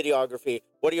and then videography?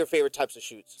 What are your favorite types of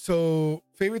shoots? So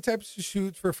favorite types of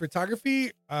shoots for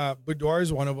photography, boudoir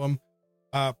is one of them.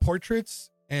 Portraits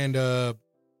and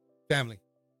family,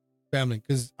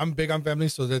 because I'm big on family,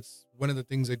 so that's one of the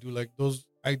things I do like. Those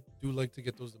I do like to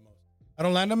get those the most. I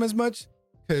don't land them as much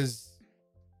because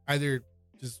either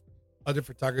just other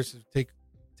photographers take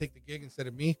the gig instead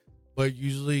of me, but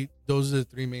usually those are the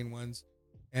 3 main ones.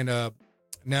 And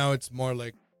now it's more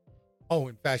like,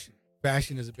 and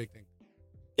fashion is a big thing.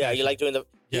 Yeah, fashion. You like doing the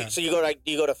so you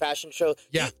go to fashion shows.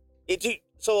 Yeah.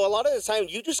 So a lot of the time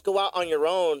you just go out on your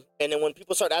own, and then when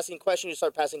people start asking questions, you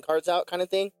start passing cards out, kind of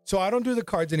thing. So I don't do the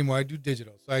cards anymore. I do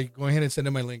digital. So I go ahead and send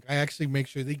them my link. I actually make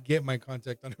sure they get my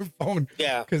contact on their phone.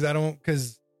 Yeah.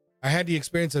 Because I had the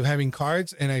experience of having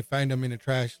cards and I find them in the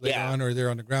trash later on, or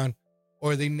they're on the ground,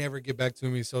 or they never get back to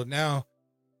me. So now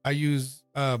I use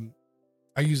a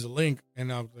link,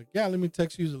 and I was like, let me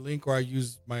text you the link, or I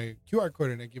use my QR code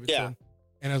and I give it to them.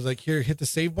 And I was like, here, hit the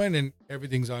save button, and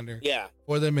everything's on there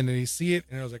for them. And then they see it,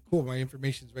 and I was like, cool, my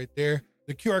information's right there.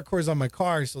 The QR code is on my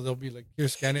car, so they'll be like, here,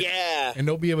 scan it. Yeah. And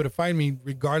they'll be able to find me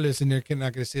regardless, and they're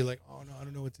not going to say like, oh, no, I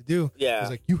don't know what to do. Yeah. I was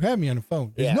like, you have me on the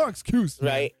phone. There's no excuse.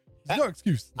 Man. Right. There's no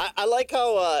excuse. I like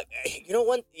how,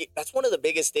 that's one of the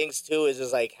biggest things, too,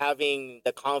 is like having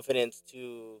the confidence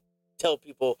to tell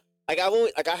people. Like,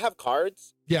 I have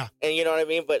cards. Yeah. And you know what I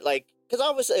mean? But, like, because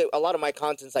obviously a lot of my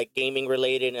content's, like, gaming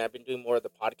related, and I've been doing more of the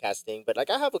podcasting. But, like,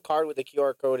 I have a card with a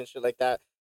QR code and shit like that.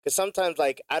 Because sometimes,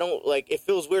 like, I don't, like, it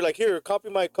feels weird. Like, here, copy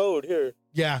my code. Here.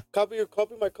 Yeah. Copy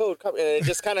my code. And it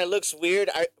just kind of looks weird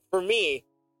for me,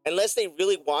 unless they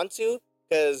really want to.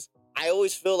 Because I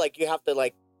always feel like you have to,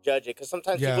 like, judge it. Because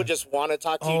sometimes people just want to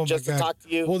talk to you to talk to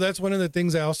you. Well, that's one of the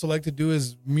things I also like to do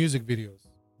is music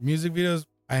videos.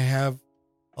 I have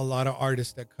a lot of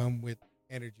artists that come with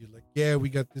energy. Like, we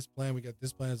got this plan.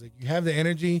 It's like, you have the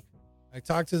energy. I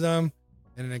talk to them,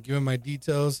 and then I give them my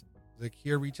details. Like,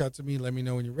 here, reach out to me. Let me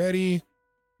know when you're ready.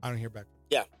 I don't hear back.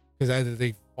 Yeah. Because either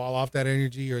they fall off that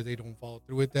energy, or they don't follow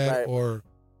through with that, or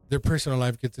their personal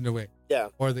life gets in the way. Yeah.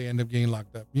 Or they end up getting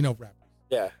locked up. You know, rappers.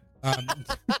 Yeah.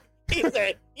 He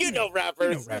said,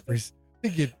 rappers.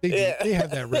 They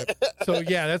have that rep. So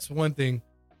that's one thing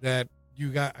that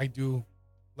I do.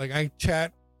 Like, I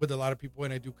chat with a lot of people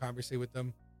and I do conversate with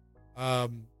them.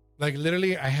 Like,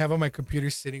 literally, I have on my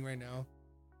computer sitting right now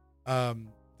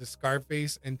the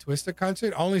Scarface and Twista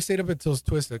concert. I only stayed up until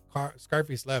Twista.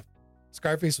 Scarface left.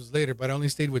 Scarface was later, but I only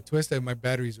stayed with Twista and my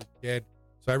batteries were dead.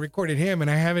 So I recorded him, and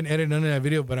I haven't edited none of that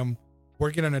video, but I'm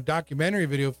working on a documentary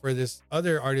video for this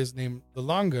other artist named The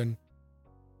Long Gun.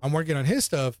 I'm working on his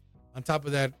stuff. On top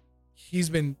of that, he's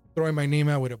been throwing my name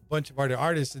out with a bunch of other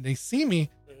artists, and they see me,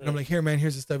 and I'm like, here, man,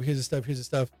 here's the stuff, here's the stuff, here's the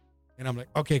stuff. And I'm like,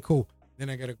 okay, cool. Then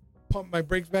I got to pump my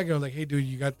brakes back, and I'm like, hey, dude,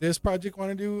 you got this project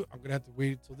want to do? I'm going to have to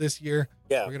wait until this year.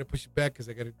 Yeah. We're going to push it back because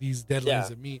I got these deadlines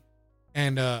to meet.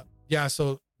 And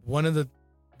so one of the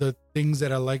things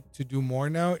that I like to do more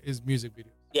now is music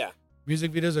videos. Yeah.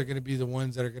 Music videos are going to be the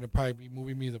ones that are going to probably be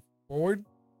moving me forward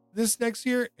this next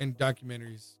year, and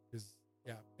documentaries.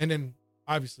 And then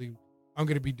obviously I'm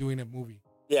going to be doing a movie.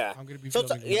 Yeah. I'm going to be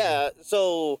filming a movie.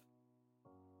 So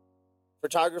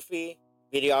photography,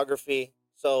 videography,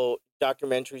 so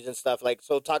documentaries and stuff. Like,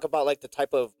 so talk about like the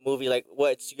type of movie, like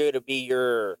what's going to be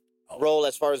your role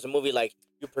as far as the movie, like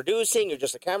you're producing, you're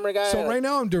just a camera guy. So right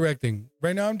now I'm directing.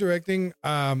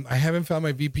 I haven't found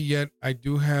my VP yet. I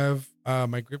do have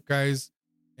my grip guys,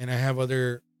 and I have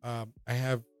other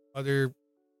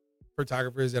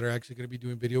photographers that are actually going to be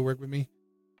doing video work with me.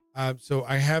 So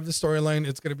I have the storyline.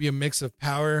 It's going to be a mix of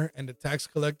Power and the tax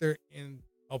collector in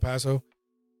El Paso.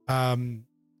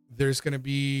 There's going to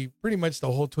be pretty much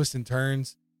the whole twist and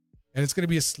turns, and it's going to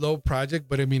be a slow project,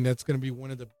 but I mean, that's going to be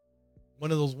one of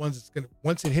those ones that's going to,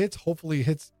 once it hits, hopefully it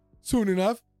hits soon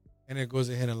enough, and it goes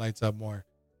ahead and lights up more.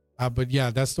 But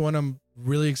yeah, that's the one I'm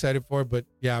really excited for. But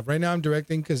yeah, right now I'm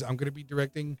directing because I'm going to be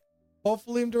directing,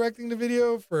 hopefully I'm directing the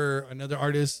video for another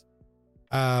artist,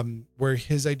 where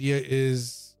his idea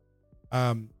is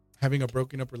having a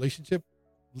broken up relationship,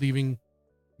 leaving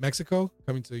Mexico,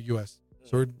 coming to the U.S.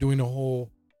 So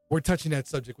we're touching that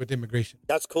subject with immigration.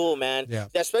 That's cool, man. Yeah.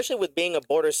 Especially with being a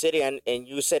border city, and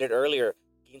you said it earlier,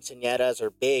 quinceañeras are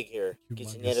big here.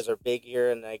 Quinceañeras are big here,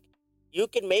 and like you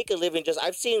can make a living.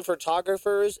 I've seen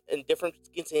photographers in different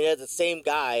quinceañeras, the same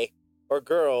guy or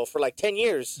girl for like 10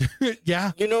 years.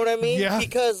 Yeah. You know what I mean? Yeah.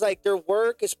 Because like their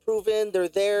work is proven, they're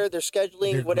there, they're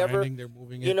scheduling, they're whatever. Grinding, they're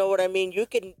moving it. You know what I mean? You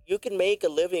can make a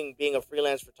living being a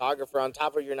freelance photographer on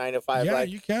top of your 9 to 5. Yeah, like,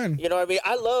 you can. You know what I mean?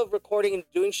 I love recording and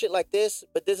doing shit like this,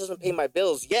 but this doesn't pay my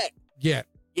bills yet. Yeah.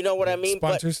 You know what I mean?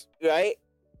 Sponsors. Right?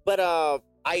 But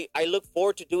I look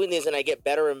forward to doing this, and I get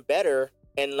better and better.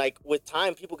 And like with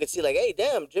time, people can see like, hey,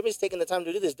 damn, Jimmy's taking the time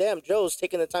to do this. Damn, Joe's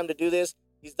taking the time to do this.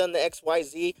 He's done the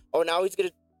XYZ. Oh, now he's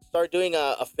gonna start doing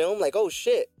a film. Like, oh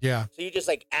shit. Yeah. So you're just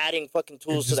like adding fucking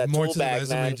tools to that tool bag,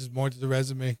 man. Just more to the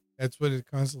resume. That's what it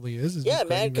constantly is yeah,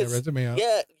 man. That resume out.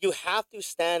 Yeah, you have to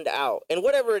stand out, and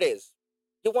whatever it is,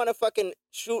 you want to fucking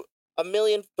shoot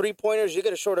 1,000,000 3-pointers. You got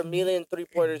to shoot 1,000,000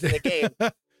 3-pointers in the game.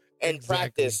 And exactly.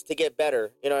 Practice to get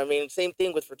better. You know what I mean? Same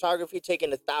thing with photography, taking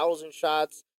 1,000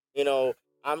 shots. You know,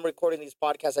 I'm recording these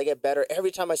podcasts. I get better. Every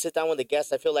time I sit down with a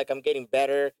guest, I feel like I'm getting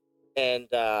better and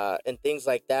things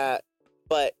like that.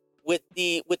 But with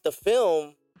the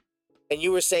film, and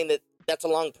you were saying that that's a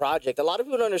long project. A lot of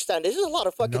people don't understand. This is a lot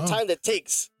of fucking time that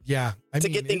takes to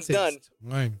get things done.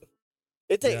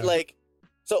 It takes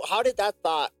so how did that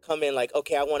thought come in? Like,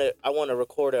 okay, I want to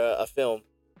record a film.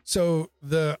 So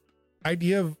the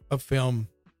idea of a film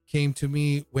came to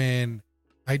me when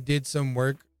I did some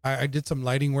work. I did some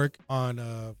lighting work on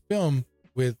a film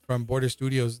from Border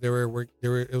Studios. It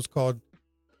was called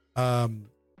A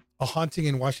Haunting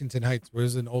in Washington Heights, where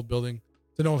it's an old building.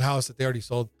 It's an old house that they already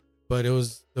sold, but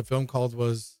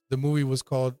the movie was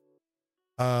called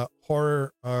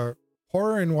Horror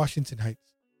in Washington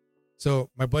Heights.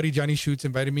 So my buddy Johnny Schutz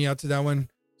invited me out to that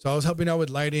one. So I was helping out with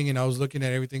lighting, and I was looking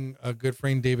at everything. A good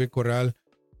friend, David Corral,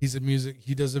 he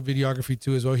does a videography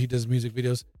too as well. He does music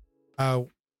videos.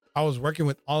 I was working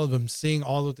with all of them, seeing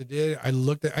all what they did. I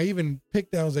even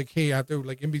picked out, I was like, hey, after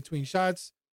like in between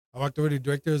shots, I walked over to the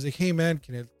director. I was like, hey man,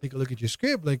 can I take a look at your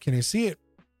script? Like, can I see it?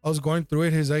 I was going through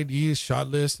it, his ideas, shot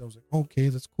list. I was like, okay,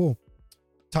 that's cool.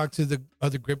 Talked to the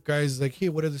other grip guys, like, hey,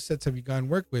 what other sets have you gone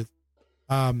work with?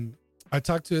 I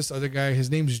talked to this other guy.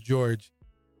 His name's George.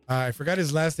 I forgot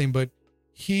his last name, but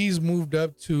he's moved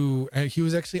up to, he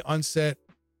was actually on set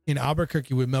in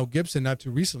Albuquerque with Mel Gibson not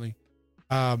too recently.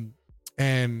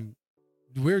 And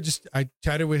I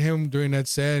chatted with him during that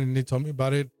set, and they told me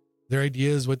about it, their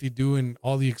ideas, what they do, and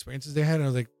all the experiences they had. And I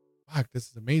was like, fuck, this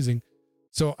is amazing.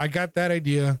 So I got that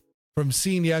idea from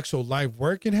seeing the actual live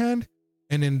work in hand,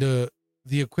 and then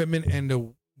the equipment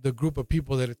and the group of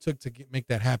people that it took to make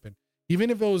that happen. Even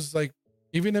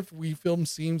if we filmed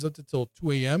scenes up until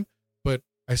 2 a.m., but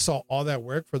I saw all that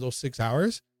work for those 6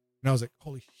 hours, and I was like,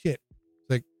 holy shit.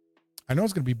 Like, I know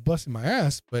it's going to be busting my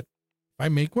ass, but if I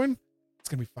make one, it's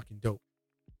going to be fucking dope.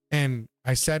 And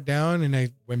I sat down and I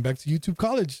went back to YouTube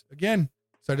college again,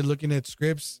 started looking at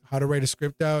scripts, how to write a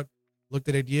script out, looked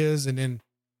at ideas, and then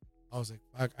I was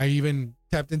like, I even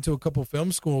tapped into a couple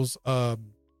film schools.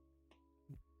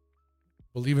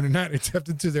 Believe it or not, I tapped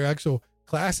into their actual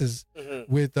classes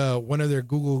with one of their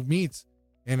Google Meets,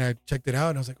 and I checked it out,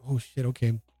 and I was like, oh shit,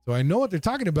 okay. So I know what they're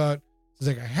talking about. So it's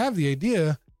like, I have the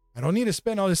idea. I don't need to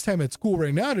spend all this time at school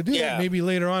right now to do it. Maybe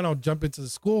later on I'll jump into the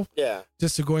school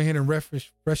just to go ahead and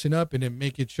freshen up and then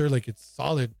make it sure like it's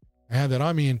solid. I have that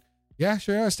on me, and yeah,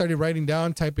 sure. I started writing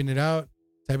down, typing it out,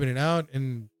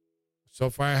 and so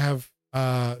far I have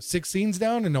 6 scenes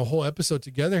down and a whole episode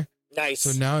together. Nice.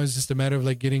 So now it's just a matter of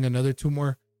like getting another 2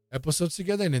 more episodes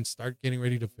together and then start getting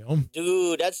ready to film.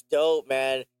 Dude, that's dope,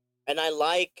 man. And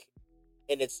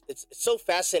it's so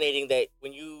fascinating that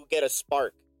when you get a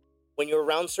spark, when you're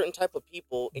around certain type of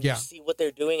people and you see what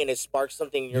they're doing and it sparks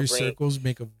something in your brain. Your circles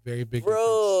make a very big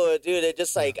difference. Dude, it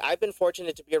just like, I've been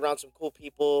fortunate to be around some cool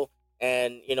people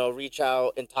and, you know, reach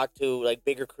out and talk to like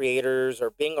bigger creators or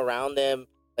being around them.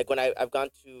 Like when I've gone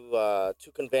to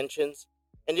 2 conventions.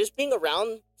 And just being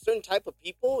around certain type of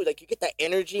people, like you get that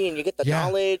energy and you get the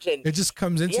knowledge, and it just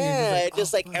comes into you. Yeah,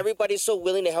 just like everybody's so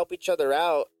willing to help each other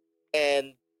out,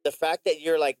 and the fact that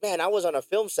you're like, man, I was on a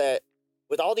film set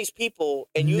with all these people,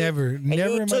 and you never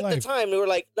you took the time. You were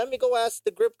like, let me go ask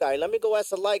the grip guy, let me go ask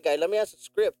the light guy, let me ask the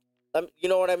script. You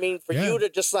know what I mean? For you to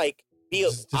just like be,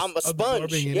 I'm a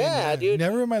sponge. Yeah, dude.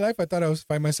 Never in my life I thought I would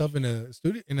find myself in a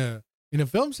studio in a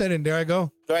film set, and there I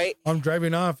go. Right. I'm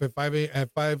driving off at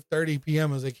 5:30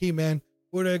 p.m. I was like, hey man,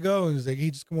 where do I go? And he's like, hey,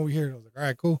 just come over here. And I was like, all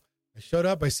right, cool. I showed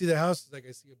up. I see the house. It's like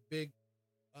I see a big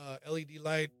LED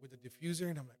light with a diffuser,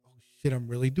 and I'm like, oh shit, I'm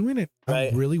really doing it.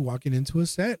 I'm really walking into a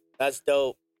set. That's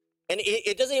dope. And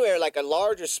it doesn't even matter, like a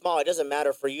large or small, it doesn't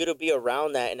matter for you to be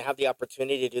around that and have the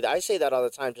opportunity to do that. I say that all the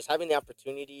time. Just having the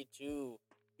opportunity to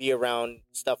be around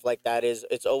stuff like that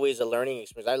it's always a learning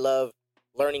experience. I love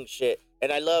learning shit.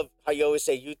 And I love how you always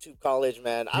say YouTube college,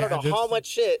 man. I don't know how much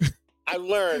shit I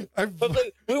learned. But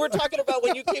like, we were talking about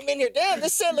when you came in here, damn,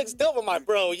 this set looks dope. I'm like,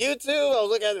 bro, YouTube. I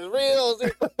was looking at his reels.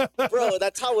 Bro,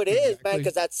 that's how it is, man,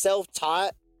 because that's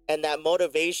self-taught and that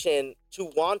motivation to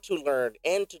want to learn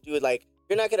and to do it. Like,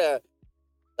 you're not going to,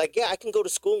 like, yeah, I can go to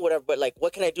school, whatever, but like,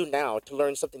 what can I do now to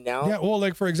learn something now? Yeah, well,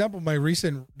 like, for example,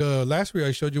 the last week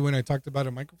I showed you when I talked about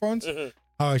the microphones,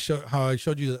 how I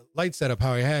showed you the light setup,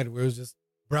 how I had, where it was just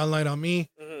brown light on me,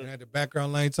 and I had the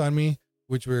background lights on me,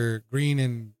 which were green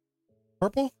and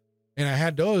purple, and I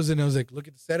had those, and I was like, look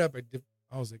at the setup.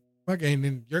 I was like, okay, and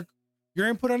then your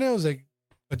input on it was like,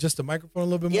 adjust the microphone a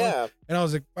little bit more, and I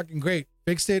was like, fucking great,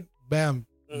 fixed it, bam.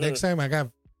 Next time I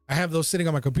have those sitting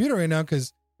on my computer right now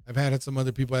because I've had some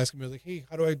other people asking me like, hey,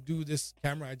 how do I do this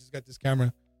camera? I just got this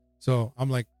camera, so I'm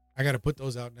like, I got to put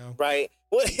those out now. Right.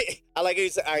 Well, I like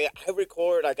I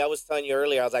record, like I was telling you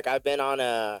earlier. I was like, I've been on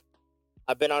a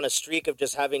streak of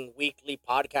just having weekly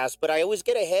podcasts, but I always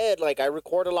get ahead. Like I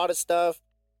record a lot of stuff,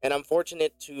 and I'm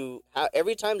fortunate to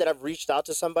every time that I've reached out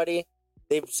to somebody,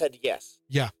 they've said yes.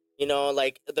 Yeah. You know,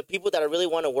 like the people that I really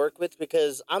want to work with,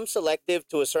 because I'm selective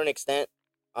to a certain extent.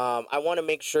 I want to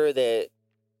make sure that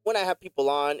when I have people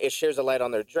on, it shares a light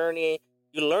on their journey.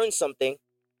 You learn something.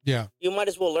 Yeah. You might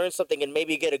as well learn something and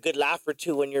maybe get a good laugh or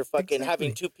two when you're fucking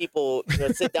having 2 people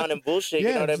sit down and bullshit.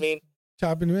 You know what I mean?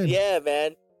 Chopping them in. Yeah,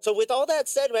 man. So with all that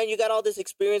said, man, you got all this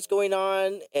experience going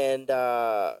on, and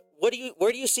where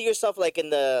do you see yourself like in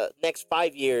the next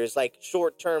 5 years, like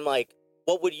short term, like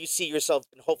what would you see yourself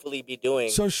and hopefully be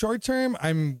doing? So short term,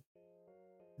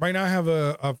 right now I have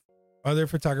a other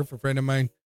photographer friend of mine,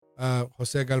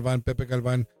 Jose Galvan, Pepe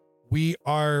Galvan. We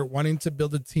are wanting to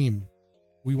build a team.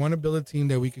 We want to build a team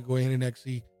that we could go ahead and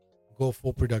actually go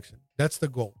full production. That's the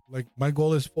goal. Like my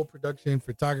goal is full production,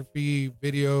 photography,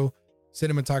 video,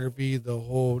 cinematography, the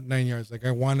whole 9 yards. Like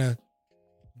I want to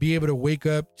be able to wake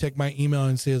up, check my email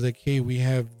and say like, hey, we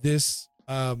have this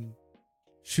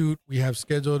shoot we have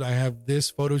scheduled. I have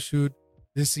this photo shoot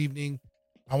this evening.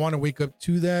 I want to wake up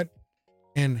to that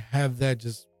and have that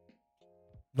just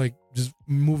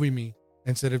moving me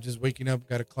instead of just waking up,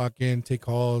 got to clock in, take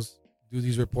calls, do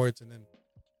these reports, and then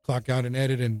clock out and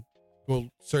edit and go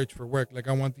search for work. Like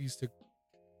I want these to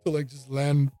like just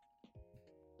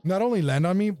not only land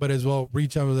on me, but as well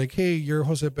reach out like, hey, you're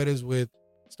Jose Perez with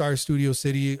Star Studio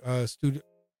City,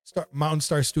 Mountain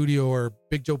Star Studio or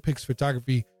Big Joe Picks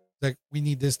Photography. Like we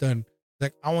need this done.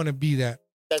 Like I want to be that.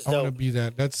 I want to be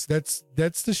that. That's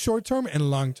the short term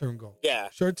and long term goal. Yeah.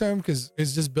 Short term because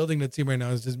it's just building the team right now.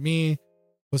 It's just me,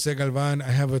 Jose Galvan. I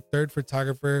have a fourth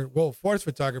photographer.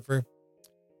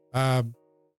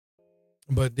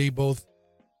 But they both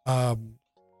they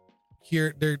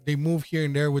move here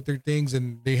and there with their things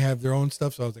and they have their own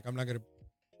stuff. So I was like, I'm not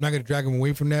gonna drag them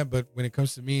away from that. But when it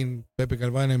comes to me and Pepe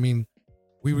Galvan, I mean,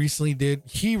 he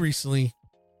recently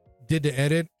did the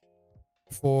edit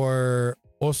for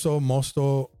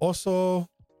Mosto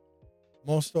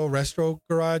Restro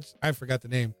Garage. I forgot the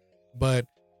name, but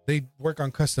they work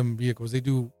on custom vehicles. They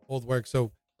do old work.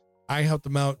 So I helped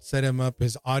them out, set him up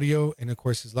his audio and of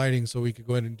course his lighting so we could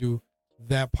go ahead and do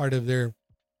that part of their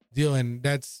deal. And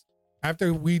that's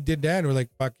after we did that, we're like,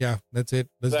 fuck yeah, that's it.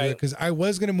 Let's do it. Because I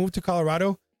was going to move to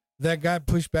Colorado. That got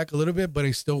pushed back a little bit, but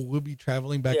I still will be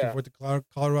traveling back and forth to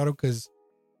Colorado because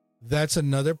that's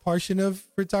another portion of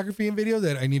photography and video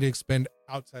that I need to expend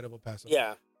outside of El Paso.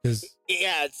 Yeah.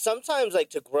 Yeah, sometimes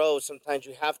like to grow, sometimes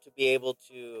you have to be able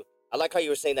to, I like how you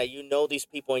were saying that you know these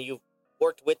people and you've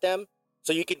worked with them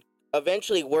so you can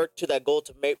eventually work to that goal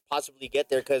to possibly get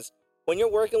there. Because when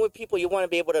you're working with people, you want to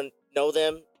be able to know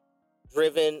them,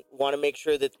 driven, want to make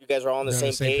sure that you guys are all on the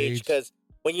same page. Because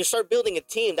when you start building a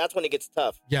team, that's when it gets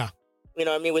tough. Yeah. You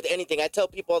know what I mean? With anything, I tell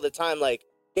people all the time, like,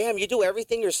 damn, you do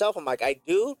everything yourself. I'm like, I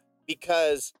do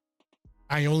because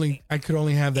I could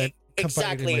only have that.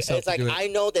 Exactly. It's like, I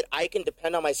know that I can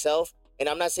depend on myself, and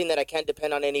I'm not saying that I can't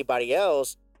depend on anybody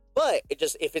else, but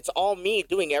if it's all me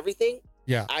doing everything,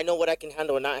 I know what I can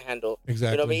handle and not handle.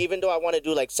 Exactly. You know what I mean? Even though I want to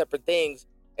do like separate things,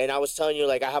 and I was telling you,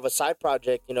 like, I have a side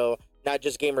project, you know, not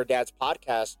just Gamer Dad's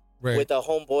podcast with a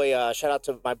homeboy, shout out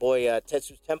to my boy,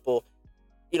 Tetsu's Temple.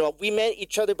 You know, we met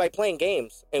each other by playing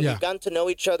games, and we've gotten to know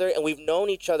each other, and we've known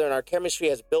each other, and our chemistry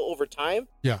has built over time.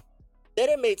 Yeah. Then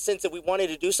it made sense that we wanted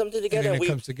to do something together. And it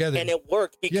comes together. And it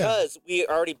worked because we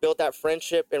already built that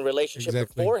friendship and relationship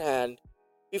beforehand.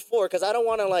 Because I don't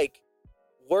want to, like,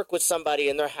 work with somebody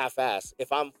and they're half-ass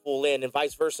if I'm full in, and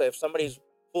vice versa. If somebody's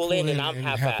full in and I'm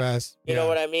half-ass. You know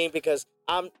what I mean? Because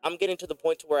I'm getting to the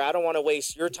point to where I don't want to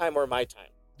waste your time or my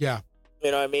time. Yeah.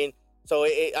 You know what I mean? So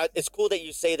it's cool that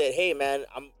you say that, hey, man,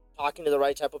 I'm talking to the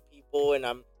right type of people and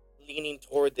I'm leaning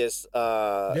toward this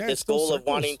this goal of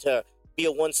wanting to be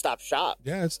a one-stop shop.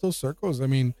 Yeah, it's still circles. I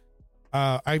mean,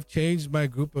 I've changed my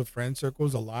group of friend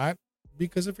circles a lot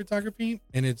because of photography,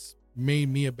 and it's made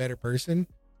me a better person,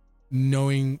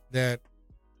 knowing that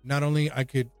not only I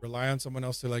could rely on someone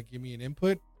else to like give me an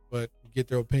input, but get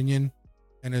their opinion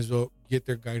and as well get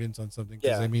their guidance on something.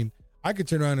 Because I mean, I could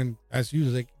turn around and ask you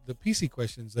like the PC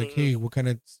questions, like, hey, what kind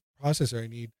of processor I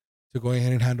need to go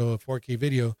ahead and handle a 4K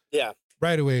video? Yeah.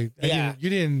 Right away. You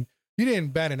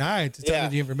didn't bat an eye to tell me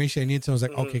the information I need. So I was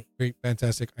like, okay, great,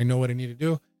 fantastic. I know what I need to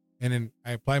do. And then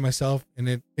I apply myself,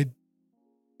 and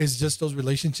it's just those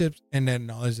relationships and that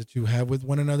knowledge that you have with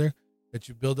one another that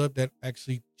you build up that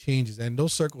actually changes, and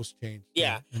those circles change.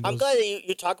 Yeah. I'm glad that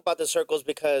you talk about the circles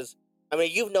because, I mean,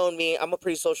 you've known me. I'm a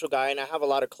pretty social guy, and I have a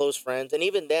lot of close friends. And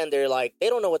even then, they're like, they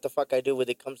don't know what the fuck I do when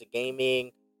it comes to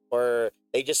gaming, or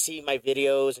they just see my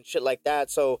videos and shit like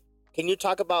that. So can you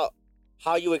talk about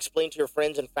how you explain to your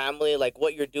friends and family, like,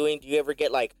 what you're doing? Do you ever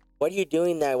get like, why are you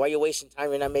doing that? Why are you wasting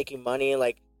time? You're not making money.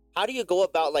 Like, how do you go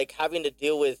about like having to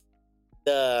deal with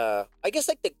the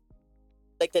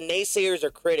naysayers or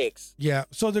critics? Yeah.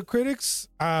 So the critics,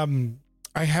 I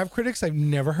have critics. I've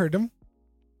never heard them.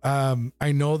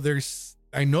 I know they're close.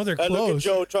 Look at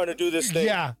Joe trying to do this thing.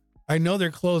 Yeah. I know they're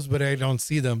close, but I don't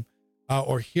see them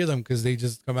or hear them because they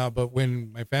just come out. But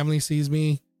when my family sees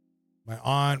me, my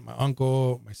aunt, my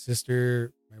uncle, my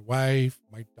sister, my wife,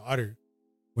 my daughter,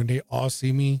 when they all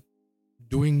see me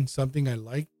doing something I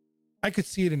like, I could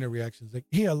see it in their reactions. Like,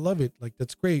 hey, I love it. Like,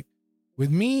 that's great. With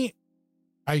me,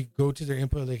 I go to their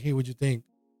input, like, hey, what'd you think?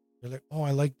 They're like, oh,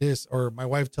 I like this. Or my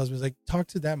wife tells me, like, talk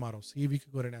to that model. See if you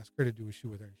could go and ask her to do a shoot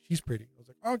with her. She's pretty. I was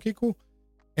like, oh, okay, cool.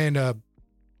 And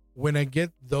when I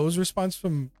get those responses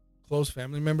from close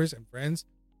family members and friends,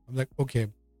 I'm like, okay,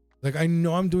 like, I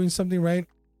know I'm doing something right.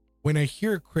 When I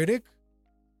hear a critic,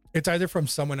 it's either from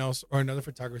someone else or another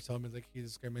photographer telling me, like, hey,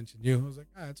 this guy mentioned you. I was like,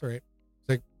 that's all right. It's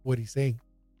like, what'd he say?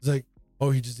 It's like, oh,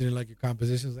 he just didn't like your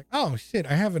composition. It's like, oh, shit,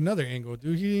 I have another angle,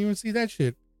 dude. He didn't even see that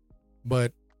shit.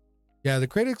 But, yeah, the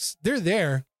critics, they're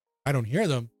there. I don't hear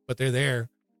them, but they're there.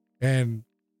 And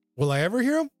will I ever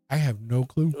hear them? I have no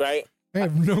clue. Right. I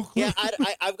have no clue. Yeah,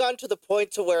 I've gotten to the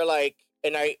point to where, like,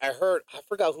 and I heard, I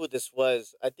forgot who this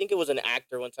was. I think it was an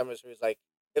actor one time. He was like,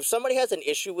 if somebody has an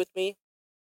issue with me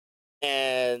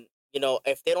and, you know,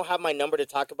 if they don't have my number to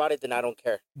talk about it, then I don't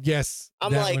care. Yes.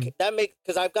 I'm like,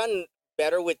 because I've gotten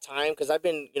better with time because I've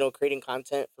been, you know, creating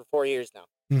content for 4 years now.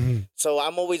 Mm-hmm. So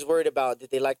I'm always worried about, did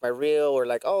they like my reel, or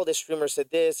like, oh, this streamer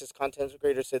said this content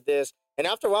creator said this. And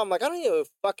after a while, I'm like, I don't even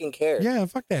fucking care. Yeah,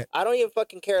 fuck that. I don't even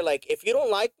fucking care. Like, if you don't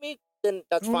like me, then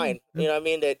that's fine. You know what I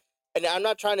mean? And I'm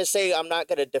not trying to say I'm not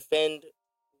going to defend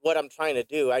what I'm trying to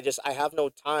do. I have no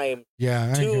time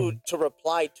to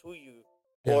reply to you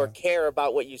or care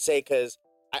about what you say, because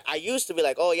I used to be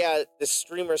like, oh yeah, the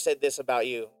streamer said this about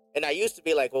you, and I used to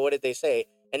be like, well, what did they say?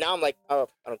 And now I'm like, oh,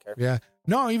 I don't care. Yeah.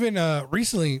 No, even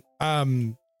recently,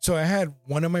 so I had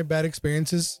one of my bad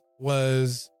experiences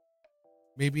was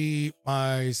maybe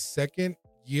my second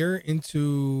year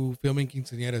into filming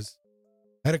quinceañeras.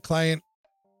 I had a client.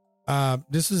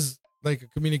 This is like a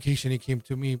communication. He came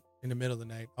to me in the middle of the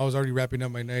night. I was already wrapping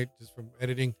up my night just from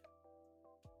editing.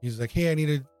 He's like, hey, I need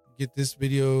to get this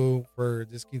video for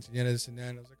this quinceañera, this and that.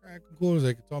 And I was like, all right, cool. I was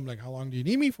like, I told him, like, how long do you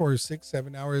need me for?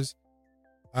 6-7 hours.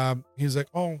 He was like,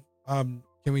 oh,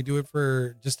 can we do it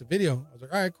for just a video? I was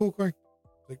like, all right, cool. Like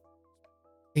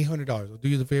 $800. I'll do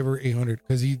you the favor, $800,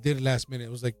 because he did it last minute.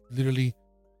 It was like literally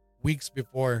weeks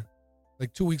before,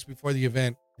 like 2 weeks before the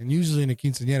event. And usually in a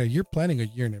quinceañera, you're planning a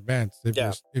year in advance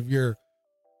if you're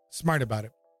smart about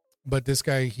it. But this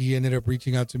guy, he ended up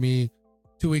reaching out to me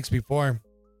 2 weeks before.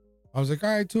 I was like, all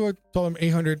right, told him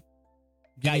 $800.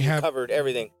 Yeah, you covered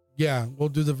everything. Yeah, we'll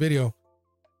do the video.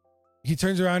 He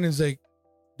turns around and is like,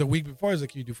 the week before, he's like,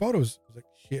 can you do photos? I was like,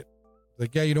 shit.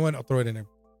 Like, yeah, you know what? I'll throw it in there.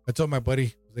 I told my buddy,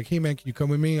 I was like, hey man, can you come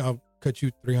with me? I'll cut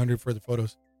you $300 for the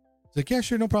photos. He's like, yeah,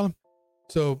 sure, no problem.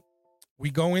 So we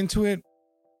go into it.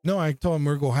 No, I told him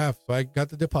we're going to go half. So I got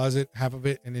the deposit, half of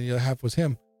it, and then the other half was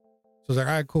him. So I was like,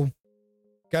 all right, cool.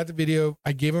 Got the video.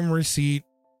 I gave him a receipt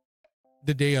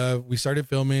the day of. We started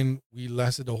filming. We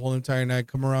lasted the whole entire night.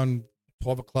 Come around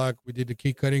 12 o'clock. We did the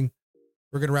cake cutting.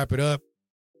 We're going to wrap it up.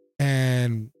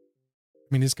 And I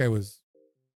mean, this guy was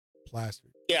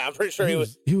plastered. Yeah, I'm pretty sure he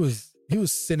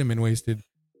was cinnamon wasted.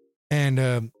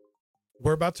 And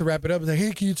we're about to wrap it up. He's like,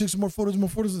 hey, can you take some more photos? I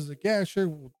was like, yeah, sure.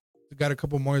 We got a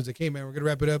couple more. He's like, hey, man, we're going to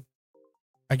wrap it up.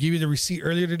 I gave you the receipt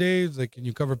earlier today. He's like, can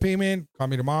you cover payment? Call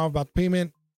me tomorrow about the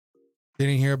payment.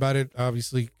 Didn't hear about it,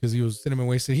 obviously, because he was cinnamon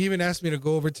wasted. He even asked me to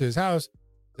go over to his house.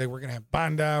 He's like, we're going to have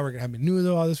banda. We're going to have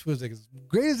menudo, all this food. He's like, as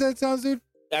great as that sounds, dude.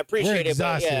 I appreciate it,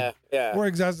 but yeah. We're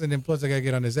exhausted, and plus I got to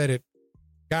get on this edit.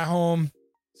 Got home,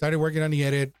 started working on the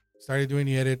edit, started doing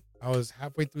the edit. I was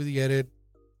halfway through the edit.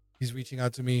 He's reaching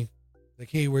out to me. Like,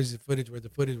 hey, where's the footage? Where's the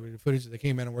footage? Like,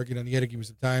 hey, man, I'm working on the edit. Give me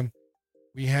some time.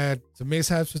 We had some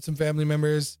mishaps with some family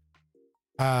members.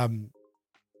 And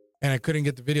I couldn't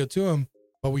get the video to him.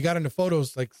 But we got into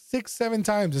photos like 6-7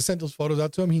 times. I sent those photos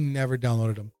out to him. He never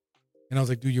downloaded them. And I was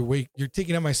like, dude, you're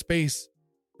taking up my space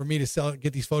for me to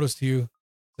get these photos to you.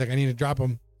 It's like, I need to drop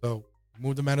them. So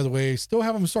moved them out of the way. Still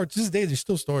have them stored. To this day, they're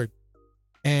still stored.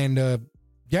 And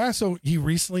so he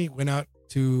recently went out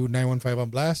to 915 on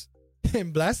blast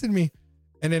and blasted me.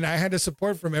 And then I had the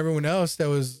support from everyone else that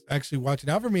was actually watching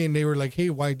out for me. And they were like,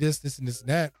 hey, why this, and this, and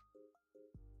that.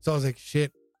 So I was like,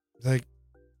 shit. It's like,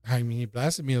 I mean, he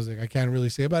blasted me. I was like, I can't really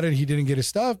say about it. He didn't get his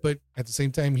stuff, but at the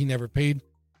same time, he never paid.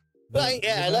 Let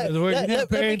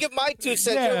me get my 2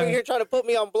 cents over here trying to put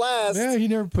me on blast. Yeah, he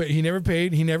never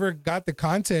paid. He never got the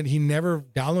content. He never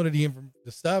downloaded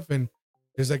the stuff. And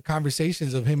there's like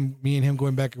conversations of me and him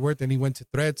going back and forth. And he went to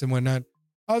threats and whatnot.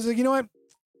 I was like, you know what?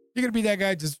 You're gonna be that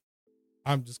guy.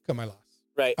 I'm just cut my loss.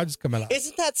 Right. I'll just cut my loss.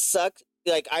 Isn't that suck?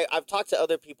 Like I've talked to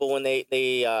other people when they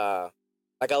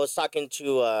like I was talking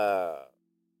to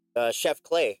Chef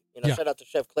Clay. Shout out to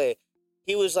Chef Clay.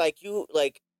 He was like, you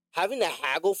like having to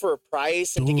haggle for a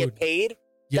price and to get paid.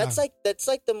 Yeah. That's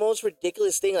like the most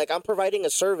ridiculous thing. Like, I'm providing a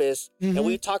service, and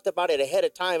we talked about it ahead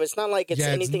of time. It's not like it's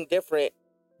anything different.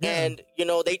 Yeah. And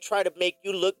they try to make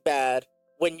you look bad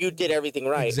when you did everything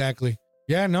right. Exactly.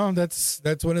 Yeah, no, that's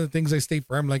one of the things I stay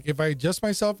firm. Like, if I adjust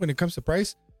myself when it comes to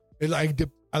price, I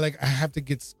have to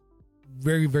get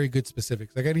very, very good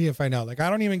specifics. Like, I need to find out. Like, I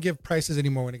don't even give prices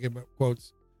anymore when I give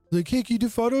quotes. Like, hey, can you do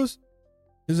photos?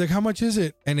 He's like, how much is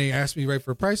it? And they asked me right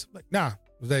for a price. I'm like, nah. I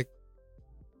was like,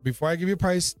 before I give you a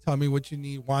price, tell me what you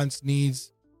need, wants,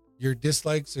 needs, your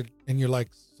dislikes, and your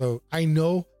likes. So I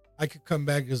know I could come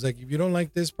back. It's like, if you don't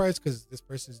like this price because this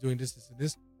person's doing this, this, and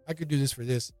this, I could do this for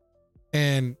this.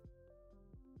 And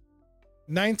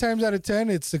 9 times out of 10,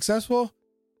 it's successful.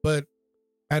 But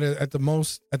at the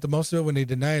most of it, when they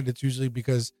deny it, it's usually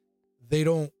because they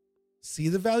don't see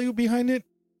the value behind it,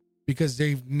 because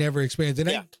they've never experienced it.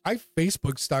 And I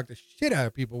Facebook stalk the shit out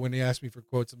of people when they ask me for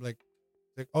quotes. I'm like,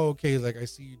 oh, okay, like, I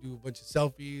see you do a bunch of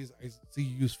selfies. I see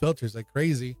you use filters like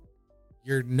crazy.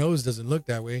 Your nose doesn't look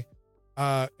that way.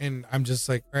 And I'm just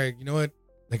like, all right, you know what?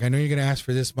 Like, I know you're going to ask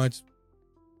for this much.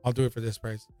 I'll do it for this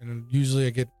price. And then usually I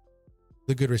get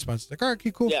the good response. Like, all right,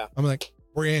 okay, cool. Yeah. I'm like,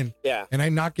 we're in. Yeah. And I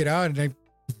knock it out, and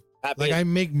I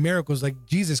make miracles. Like,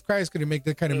 Jesus Christ couldn't make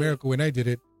that kind of miracle when I did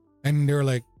it. And they were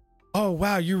like, oh,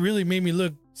 wow, you really made me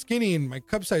look skinny, and my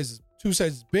cup size is 2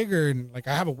 sizes bigger, and like,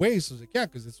 I have a waist. I was like, yeah,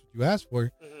 because that's what you asked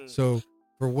for. Mm-hmm. So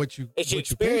for what you experience,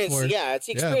 you pay for, it's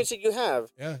the experience that you have.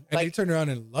 Yeah, and they turn around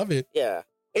and love it. Yeah,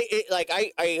 Like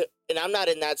and I'm not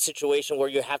in that situation where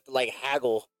you have to like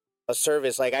haggle a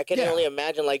service. Like I can only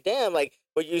imagine, like, damn, like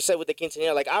what you said with the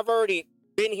quinceañera, like I've already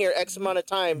been here X amount of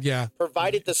time,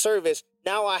 provided the service.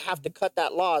 Now I have to cut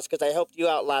that loss because I helped you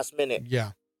out last minute.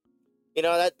 Yeah. You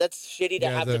know, that's shitty to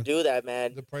have to do that,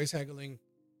 man. The price haggling.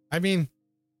 I mean,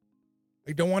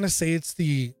 I don't want to say it's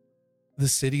the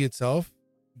city itself,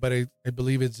 but I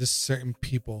believe it's just certain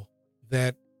people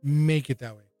that make it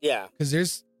that way. Yeah.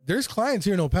 Because there's clients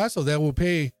here in El Paso that will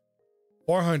pay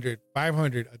 $400,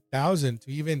 $500, $1,000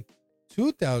 to even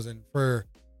 $2,000 for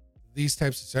these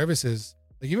types of services.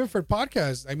 Like even for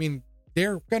podcasts, I mean,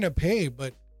 they're gonna pay,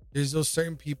 but there's those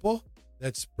certain people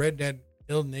that spread that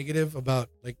ill negative about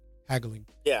like haggling.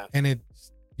 Yeah. And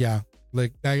it's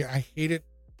like I hate it.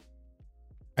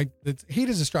 Hate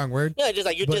is a strong word. Yeah, just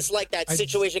like you dislike that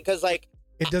situation because like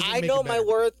I know my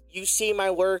worth. You see my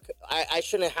work. I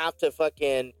shouldn't have to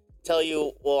fucking tell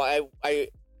you. Well, I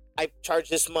charge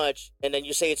this much, and then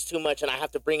you say it's too much, and I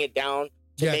have to bring it down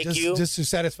to make just to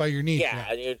satisfy your needs.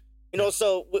 Yeah, dude. You know.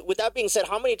 So with that being said,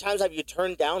 how many times have you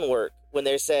turned down work when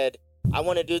they said, "I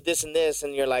want to do this and this,"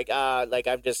 and you're like, like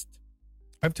I've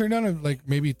turned down like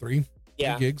maybe three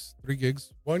gigs.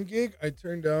 1 gig I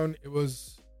turned down. It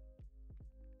was.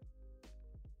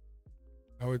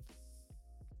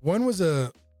 One was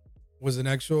an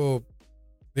actual.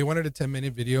 They wanted a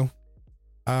 10-minute video,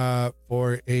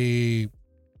 for a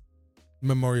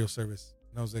memorial service,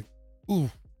 and I was like, "Ooh,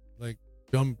 like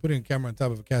I'm putting a camera on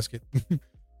top of a casket."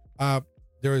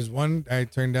 There was one I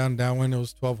turned down. That one, it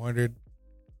was $1,200.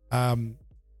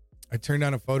 I turned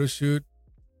down a photo shoot,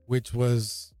 which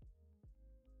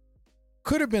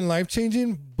could have been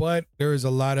life-changing, but there was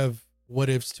a lot of what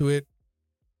ifs to it.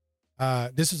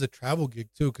 This was a travel gig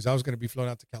too, because I was going to be flown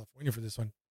out to California for this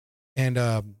one. And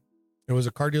it was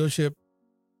a car dealership.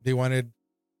 They wanted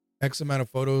X amount of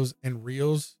photos and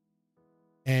reels,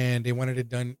 and they wanted it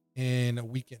done in a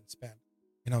weekend span.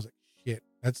 And I was like, shit,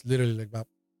 that's literally like about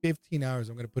 15 hours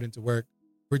I'm going to put into work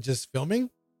for just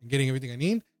filming and getting everything I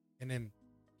need. And then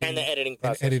the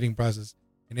editing process.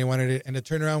 And they wanted it. And the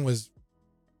turnaround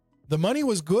the money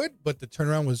was good, but the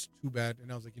turnaround was too bad.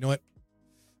 And I was like, you know what?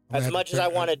 As much as I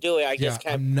want to do it, I just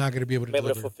can't. I'm not going to be able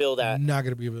to fulfill that. I'm not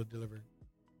going to be able to deliver.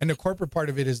 And the corporate part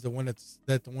of it is the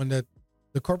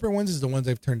corporate ones is the ones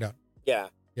I've turned down. Yeah.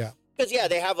 Yeah. Because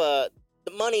they have the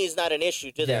money is not an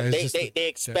issue to them. They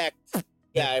expect.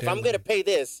 If I'm going to pay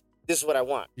this is what I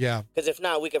want. Yeah. Because if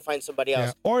not, we can find somebody else.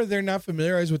 Yeah. Or they're not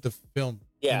familiarized with the film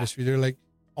industry. They're like,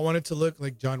 I want it to look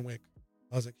like John Wick.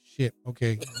 I was like, shit.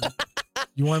 Okay.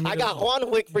 You want me? I got Juan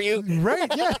Wick for you. Right?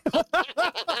 Yeah.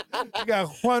 I got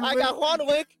Juan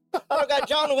Wick. I don't got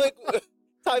John Wick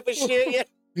type of shit. Yeah.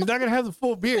 He's not gonna have the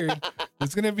full beard.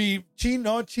 It's gonna be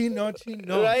chino.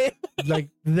 Right? Like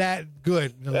that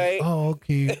good. Right? Like, oh,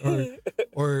 okay.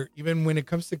 Or even when it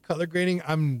comes to color grading,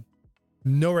 I'm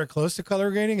nowhere close to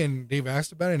color grading, and they've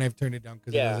asked about it, and I've turned it down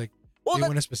because I was like, they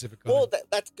want a specific color. Well,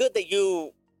 that's good that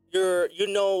you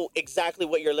know exactly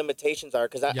what your limitations are,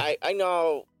 because I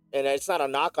know. And it's not a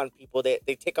knock on people. They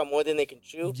take on more than they can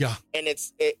chew. Yeah. And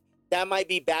that might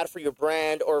be bad for your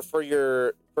brand or for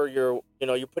your you're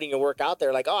putting your work out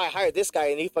there. Like, oh, I hired this guy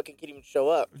and he fucking can't even show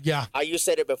up. Yeah. How you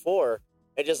said it before.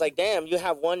 And just like, damn, you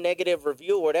have one negative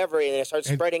review or whatever, and it starts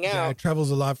spreading out. Yeah, it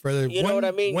travels a lot further. You know what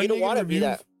I mean? You don't want to be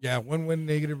that. Yeah, one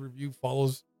negative review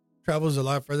travels a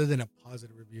lot further than a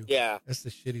positive review. Yeah. That's the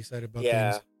shitty side about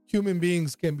things. Human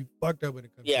beings can be fucked up when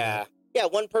it comes to that. Yeah,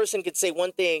 one person could say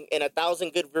one thing and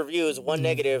 1,000 good reviews, one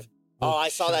negative. Oh, I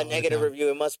saw that negative review.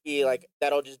 It must be like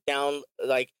that'll just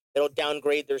it'll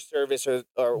downgrade their service or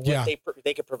what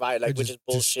they could provide, like, which is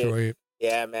bullshit. Destroy it.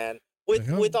 Yeah, man.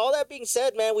 With all that being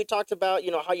said, man, we talked about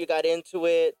how you got into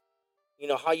it,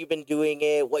 how you've been doing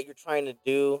it, what you're trying to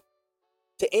do.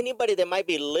 To anybody that might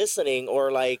be listening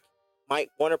or like might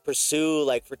want to pursue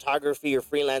like photography or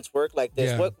freelance work like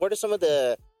this, what are some of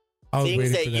the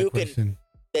things that you can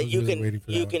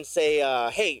you can say,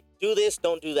 hey, do this,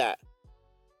 don't do that.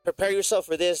 Prepare yourself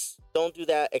for this, don't do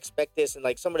that, expect this, and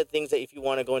like some of the things that if you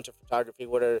want to go into photography,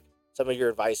 what are some of your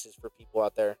advices for people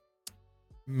out there?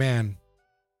 Man,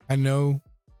 I know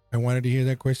I wanted to hear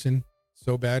that question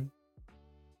so bad.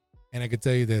 And I could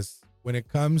tell you this, when it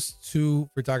comes to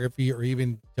photography or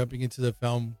even jumping into the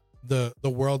film, the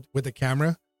world with the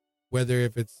camera, whether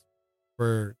if it's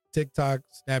for TikTok,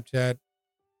 Snapchat,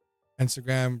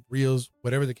 Instagram, Reels,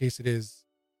 whatever the case it is,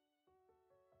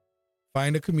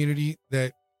 find a community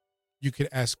that you can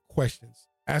ask questions.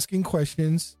 Asking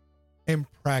questions and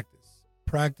practice.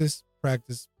 Practice.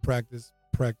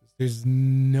 There's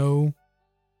no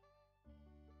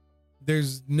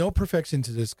there's no perfection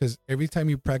to this, because every time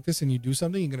you practice and you do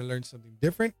something, you're going to learn something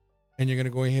different, and you're going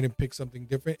to go ahead and pick something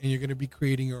different, and you're going to be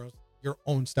creating your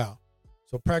own style.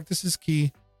 So practice is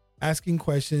key, asking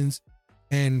questions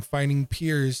and finding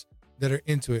peers that are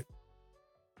into it.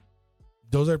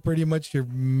 Those are pretty much your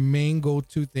main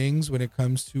go-to things when it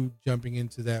comes to jumping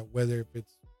into that, whether if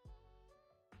it's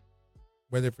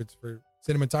for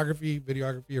cinematography,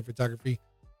 videography, or photography.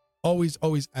 Always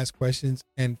ask questions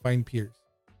and find peers.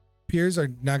 Peers are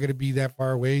not going to be that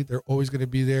far away. They're always going to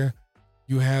be there.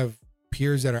 You have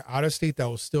peers that are out of state that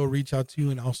will still reach out to you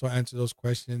and also answer those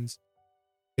questions.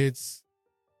 That's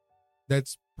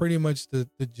pretty much the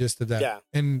gist of that. Yeah.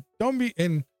 And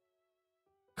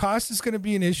cost is going to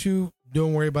be an issue.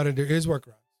 Don't worry about it. There is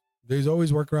workarounds. There's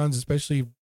always workarounds, especially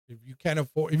if you could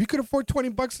afford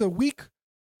 $20 a week,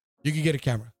 you could get a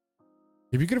camera.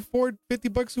 If you could afford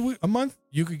 $50 a month,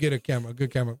 you could get a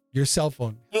good camera. Your cell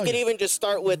phone. You could even just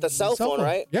start with a cell phone,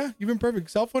 right? Yeah, even perfect.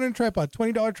 Cell phone and tripod.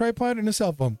 $20 tripod and a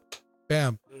cell phone.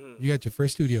 Bam. Mm-hmm. You got your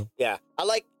first studio. Yeah. I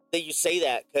like that you say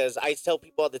that, because I tell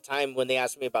people all the time when they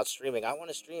ask me about streaming, I want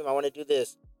to stream, I want to do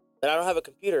this, but I don't have a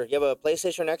computer. You have a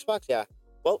PlayStation or Xbox? Yeah.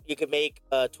 Well, you could make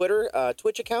a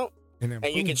Twitch account, and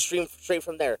you can stream straight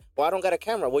from there. Well, I don't got a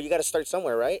camera. Well, you got to start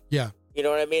somewhere, right? Yeah. You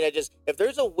know what I mean? If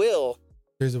there's a will,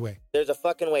 there's a way. There's a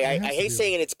fucking way. I hate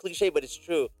saying it. It's cliche, but it's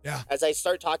true. Yeah. As I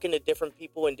start talking to different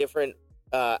people in different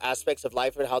aspects of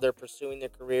life and how they're pursuing their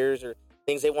careers or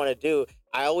things they want to do,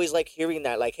 I always like hearing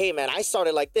that. Like, hey, man, I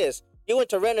started like this. You went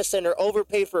to Rent-A-Center,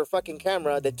 overpaid for a fucking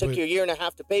camera that took you a year and a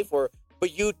half to pay for,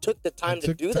 but you took the time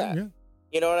to do that. Yeah.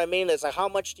 You know what I mean? It's like, how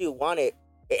much do you want it?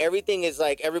 Everything is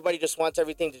like, everybody just wants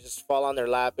everything to just fall on their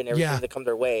lap and everything to come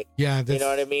their way. Yeah. You know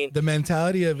what I mean? The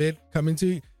mentality of it coming to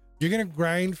you. You're going to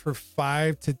grind for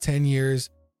 5 to 10 years,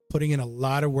 putting in a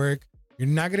lot of work. You're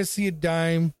not going to see a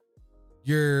dime.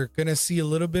 You're going to see a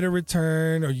little bit of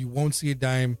return, or you won't see a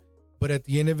dime. But at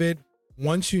the end of it,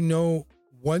 once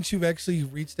you've actually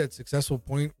reached that successful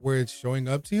point where it's showing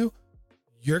up to you,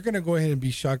 you're going to go ahead and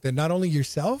be shocked at not only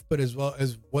yourself, but as well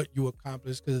as what you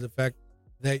accomplished, because of the fact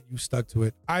that you stuck to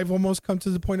it. I've almost come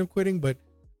to the point of quitting, but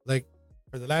like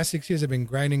for the last 6 years, I've been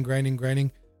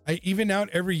grinding. I even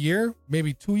out every year,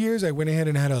 maybe 2 years, I went ahead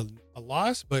and had a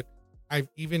loss, but I've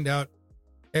evened out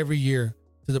every year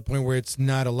to the point where it's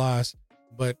not a loss,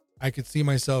 but I could see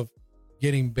myself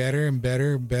getting better and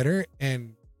better and better,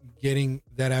 and getting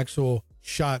that actual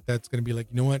shot that's going to be like,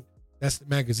 you know what? That's the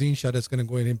magazine shot that's going to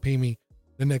go ahead and pay me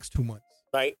the next 2 months.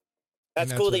 Right.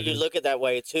 That's cool that you look at that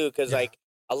way too, because like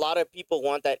a lot of people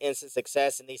want that instant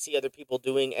success, and they see other people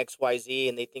doing X, Y, Z,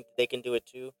 and they think they can do it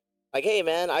too. Like, hey,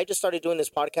 man, I just started doing this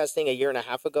podcast thing a year and a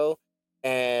half ago,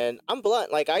 and I'm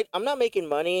blunt. Like, I'm not making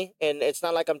money, and it's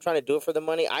not like I'm trying to do it for the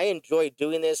money. I enjoy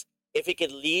doing this. If it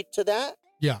could lead to that,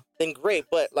 then great.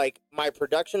 But, like, my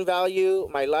production value,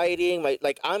 my lighting,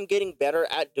 I'm getting better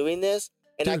at doing this,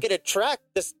 and I can attract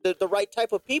the right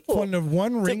type of people from the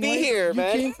one ring light here,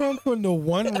 man. Came from the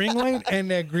one ring light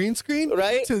and that green screen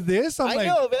to this. I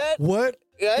know, man. What?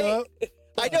 Right?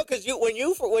 I know, because when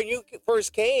you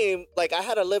first came, like, I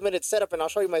had a limited setup, and I'll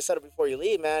show you my setup before you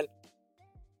leave, man.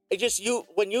 It just,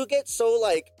 when you get so,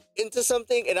 like, into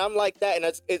something, and I'm like that, and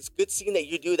it's good seeing that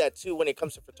you do that too when it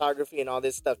comes to photography and all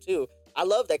this stuff too. I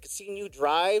love that, because seeing you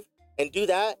drive and do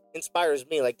that inspires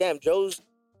me. Like, damn, Joe's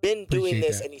been doing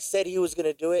this, and he said he was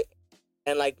going to do it.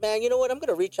 And like, man, you know what? I'm going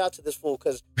to reach out to this fool,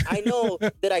 because I know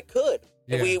that I could.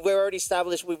 Yeah. And we're already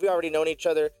established. We've already known each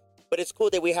other. But it's cool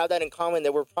that we have that in common,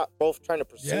 that we're both trying to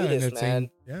pursue this, man.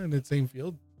 In that same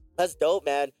field. That's dope,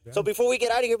 man. Yeah. So before we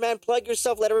get out of here, man, plug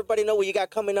yourself. Let everybody know what you got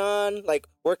coming on. Like,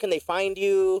 where can they find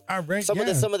you? All right, some of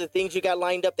the things you got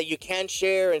lined up that you can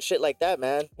share and shit like that,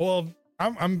 man. Well,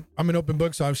 I'm an open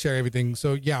book, so I'll share everything.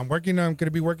 So yeah, I'm going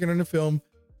to be working on the film.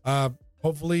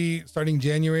 Hopefully, starting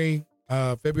January,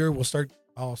 February,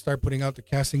 I'll start putting out the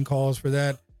casting calls for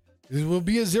that. It will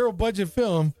be a 0 budget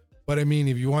film. But I mean,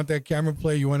 if you want that camera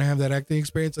play, you want to have that acting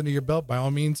experience under your belt, by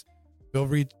all means, feel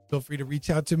free to reach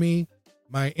out to me.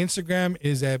 My Instagram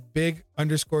is at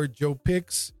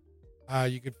big_JoePics.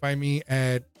 You can find me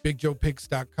at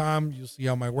bigjoepics.com. You'll see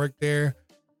all my work there.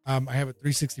 I have a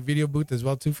 360 video booth as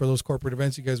well too, for those corporate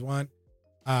events you guys want.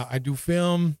 I do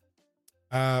film,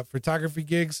 photography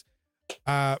gigs,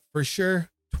 for sure.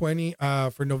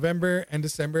 For November and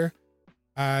December.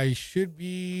 I should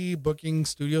be booking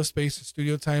studio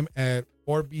time at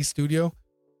 4B Studio.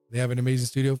 They have an amazing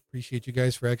studio. Appreciate you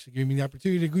guys for actually giving me the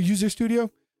opportunity to go use their studio.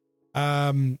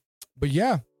 But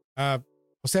yeah,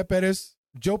 Jose Perez,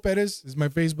 Joe Perez is my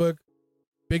Facebook.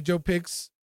 Big Joe Pics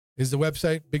is the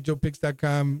website,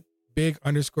 bigjoepics.com.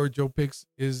 Big_Joe Pics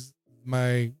is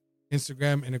my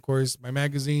Instagram, and of course my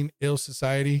magazine, Ill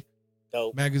Society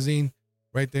magazine,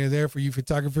 right there for you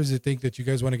photographers that think that you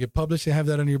guys want to get published and have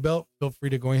that under your belt. Feel free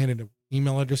to go ahead and the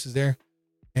email address is there,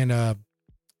 and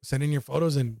send in your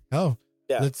photos, and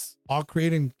let's all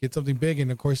create and get something big.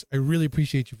 And of course, I really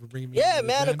appreciate you for bringing me. Yeah,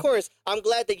 man. Of course, I'm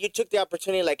glad that you took the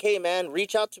opportunity. Like, hey, man,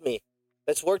 reach out to me.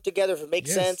 Let's work together if it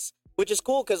makes sense. Which is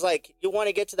cool because, like, you want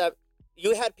to get to that.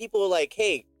 You had people like,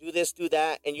 hey, do this, do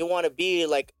that, and you want to be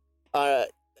like,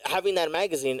 having that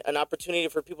magazine, an opportunity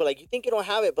for people like you think you don't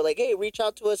have it, but like, hey, reach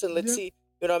out to us and let's see.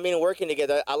 You know what I mean? Working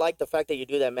together. I like the fact that you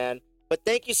do that, man. But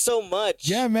thank you so much.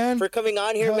 Yeah, man. For coming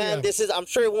on here, man. Yeah. I'm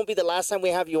sure it won't be the last time we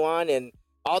have you on, and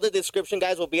all the description,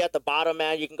 guys, will be at the bottom,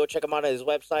 man. You can go check him out on his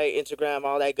website, Instagram,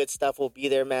 all that good stuff will be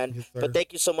there, man. Yes, but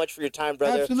thank you so much for your time,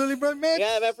 brother. Absolutely, bro, man.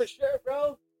 Yeah, man, for sure,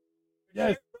 bro.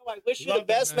 Yes. I wish you the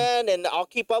best, man, and I'll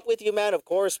keep up with you, man, of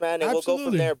course, man, and we'll go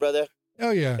from there, brother.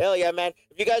 Hell yeah. Hell yeah, man.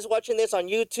 If you guys watching this on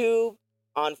YouTube,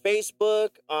 on Facebook,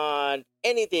 on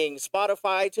anything,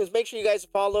 Spotify, iTunes, make sure you guys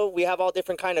follow. We have all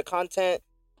different kind of content.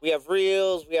 We have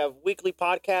reels. We have weekly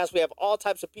podcasts. We have all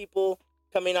types of people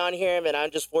coming on here, and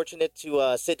I'm just fortunate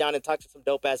to sit down and talk to some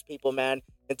dope-ass people, man.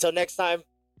 Until next time,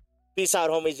 peace out,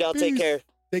 homies. Y'all take care.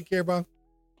 Take care, bro.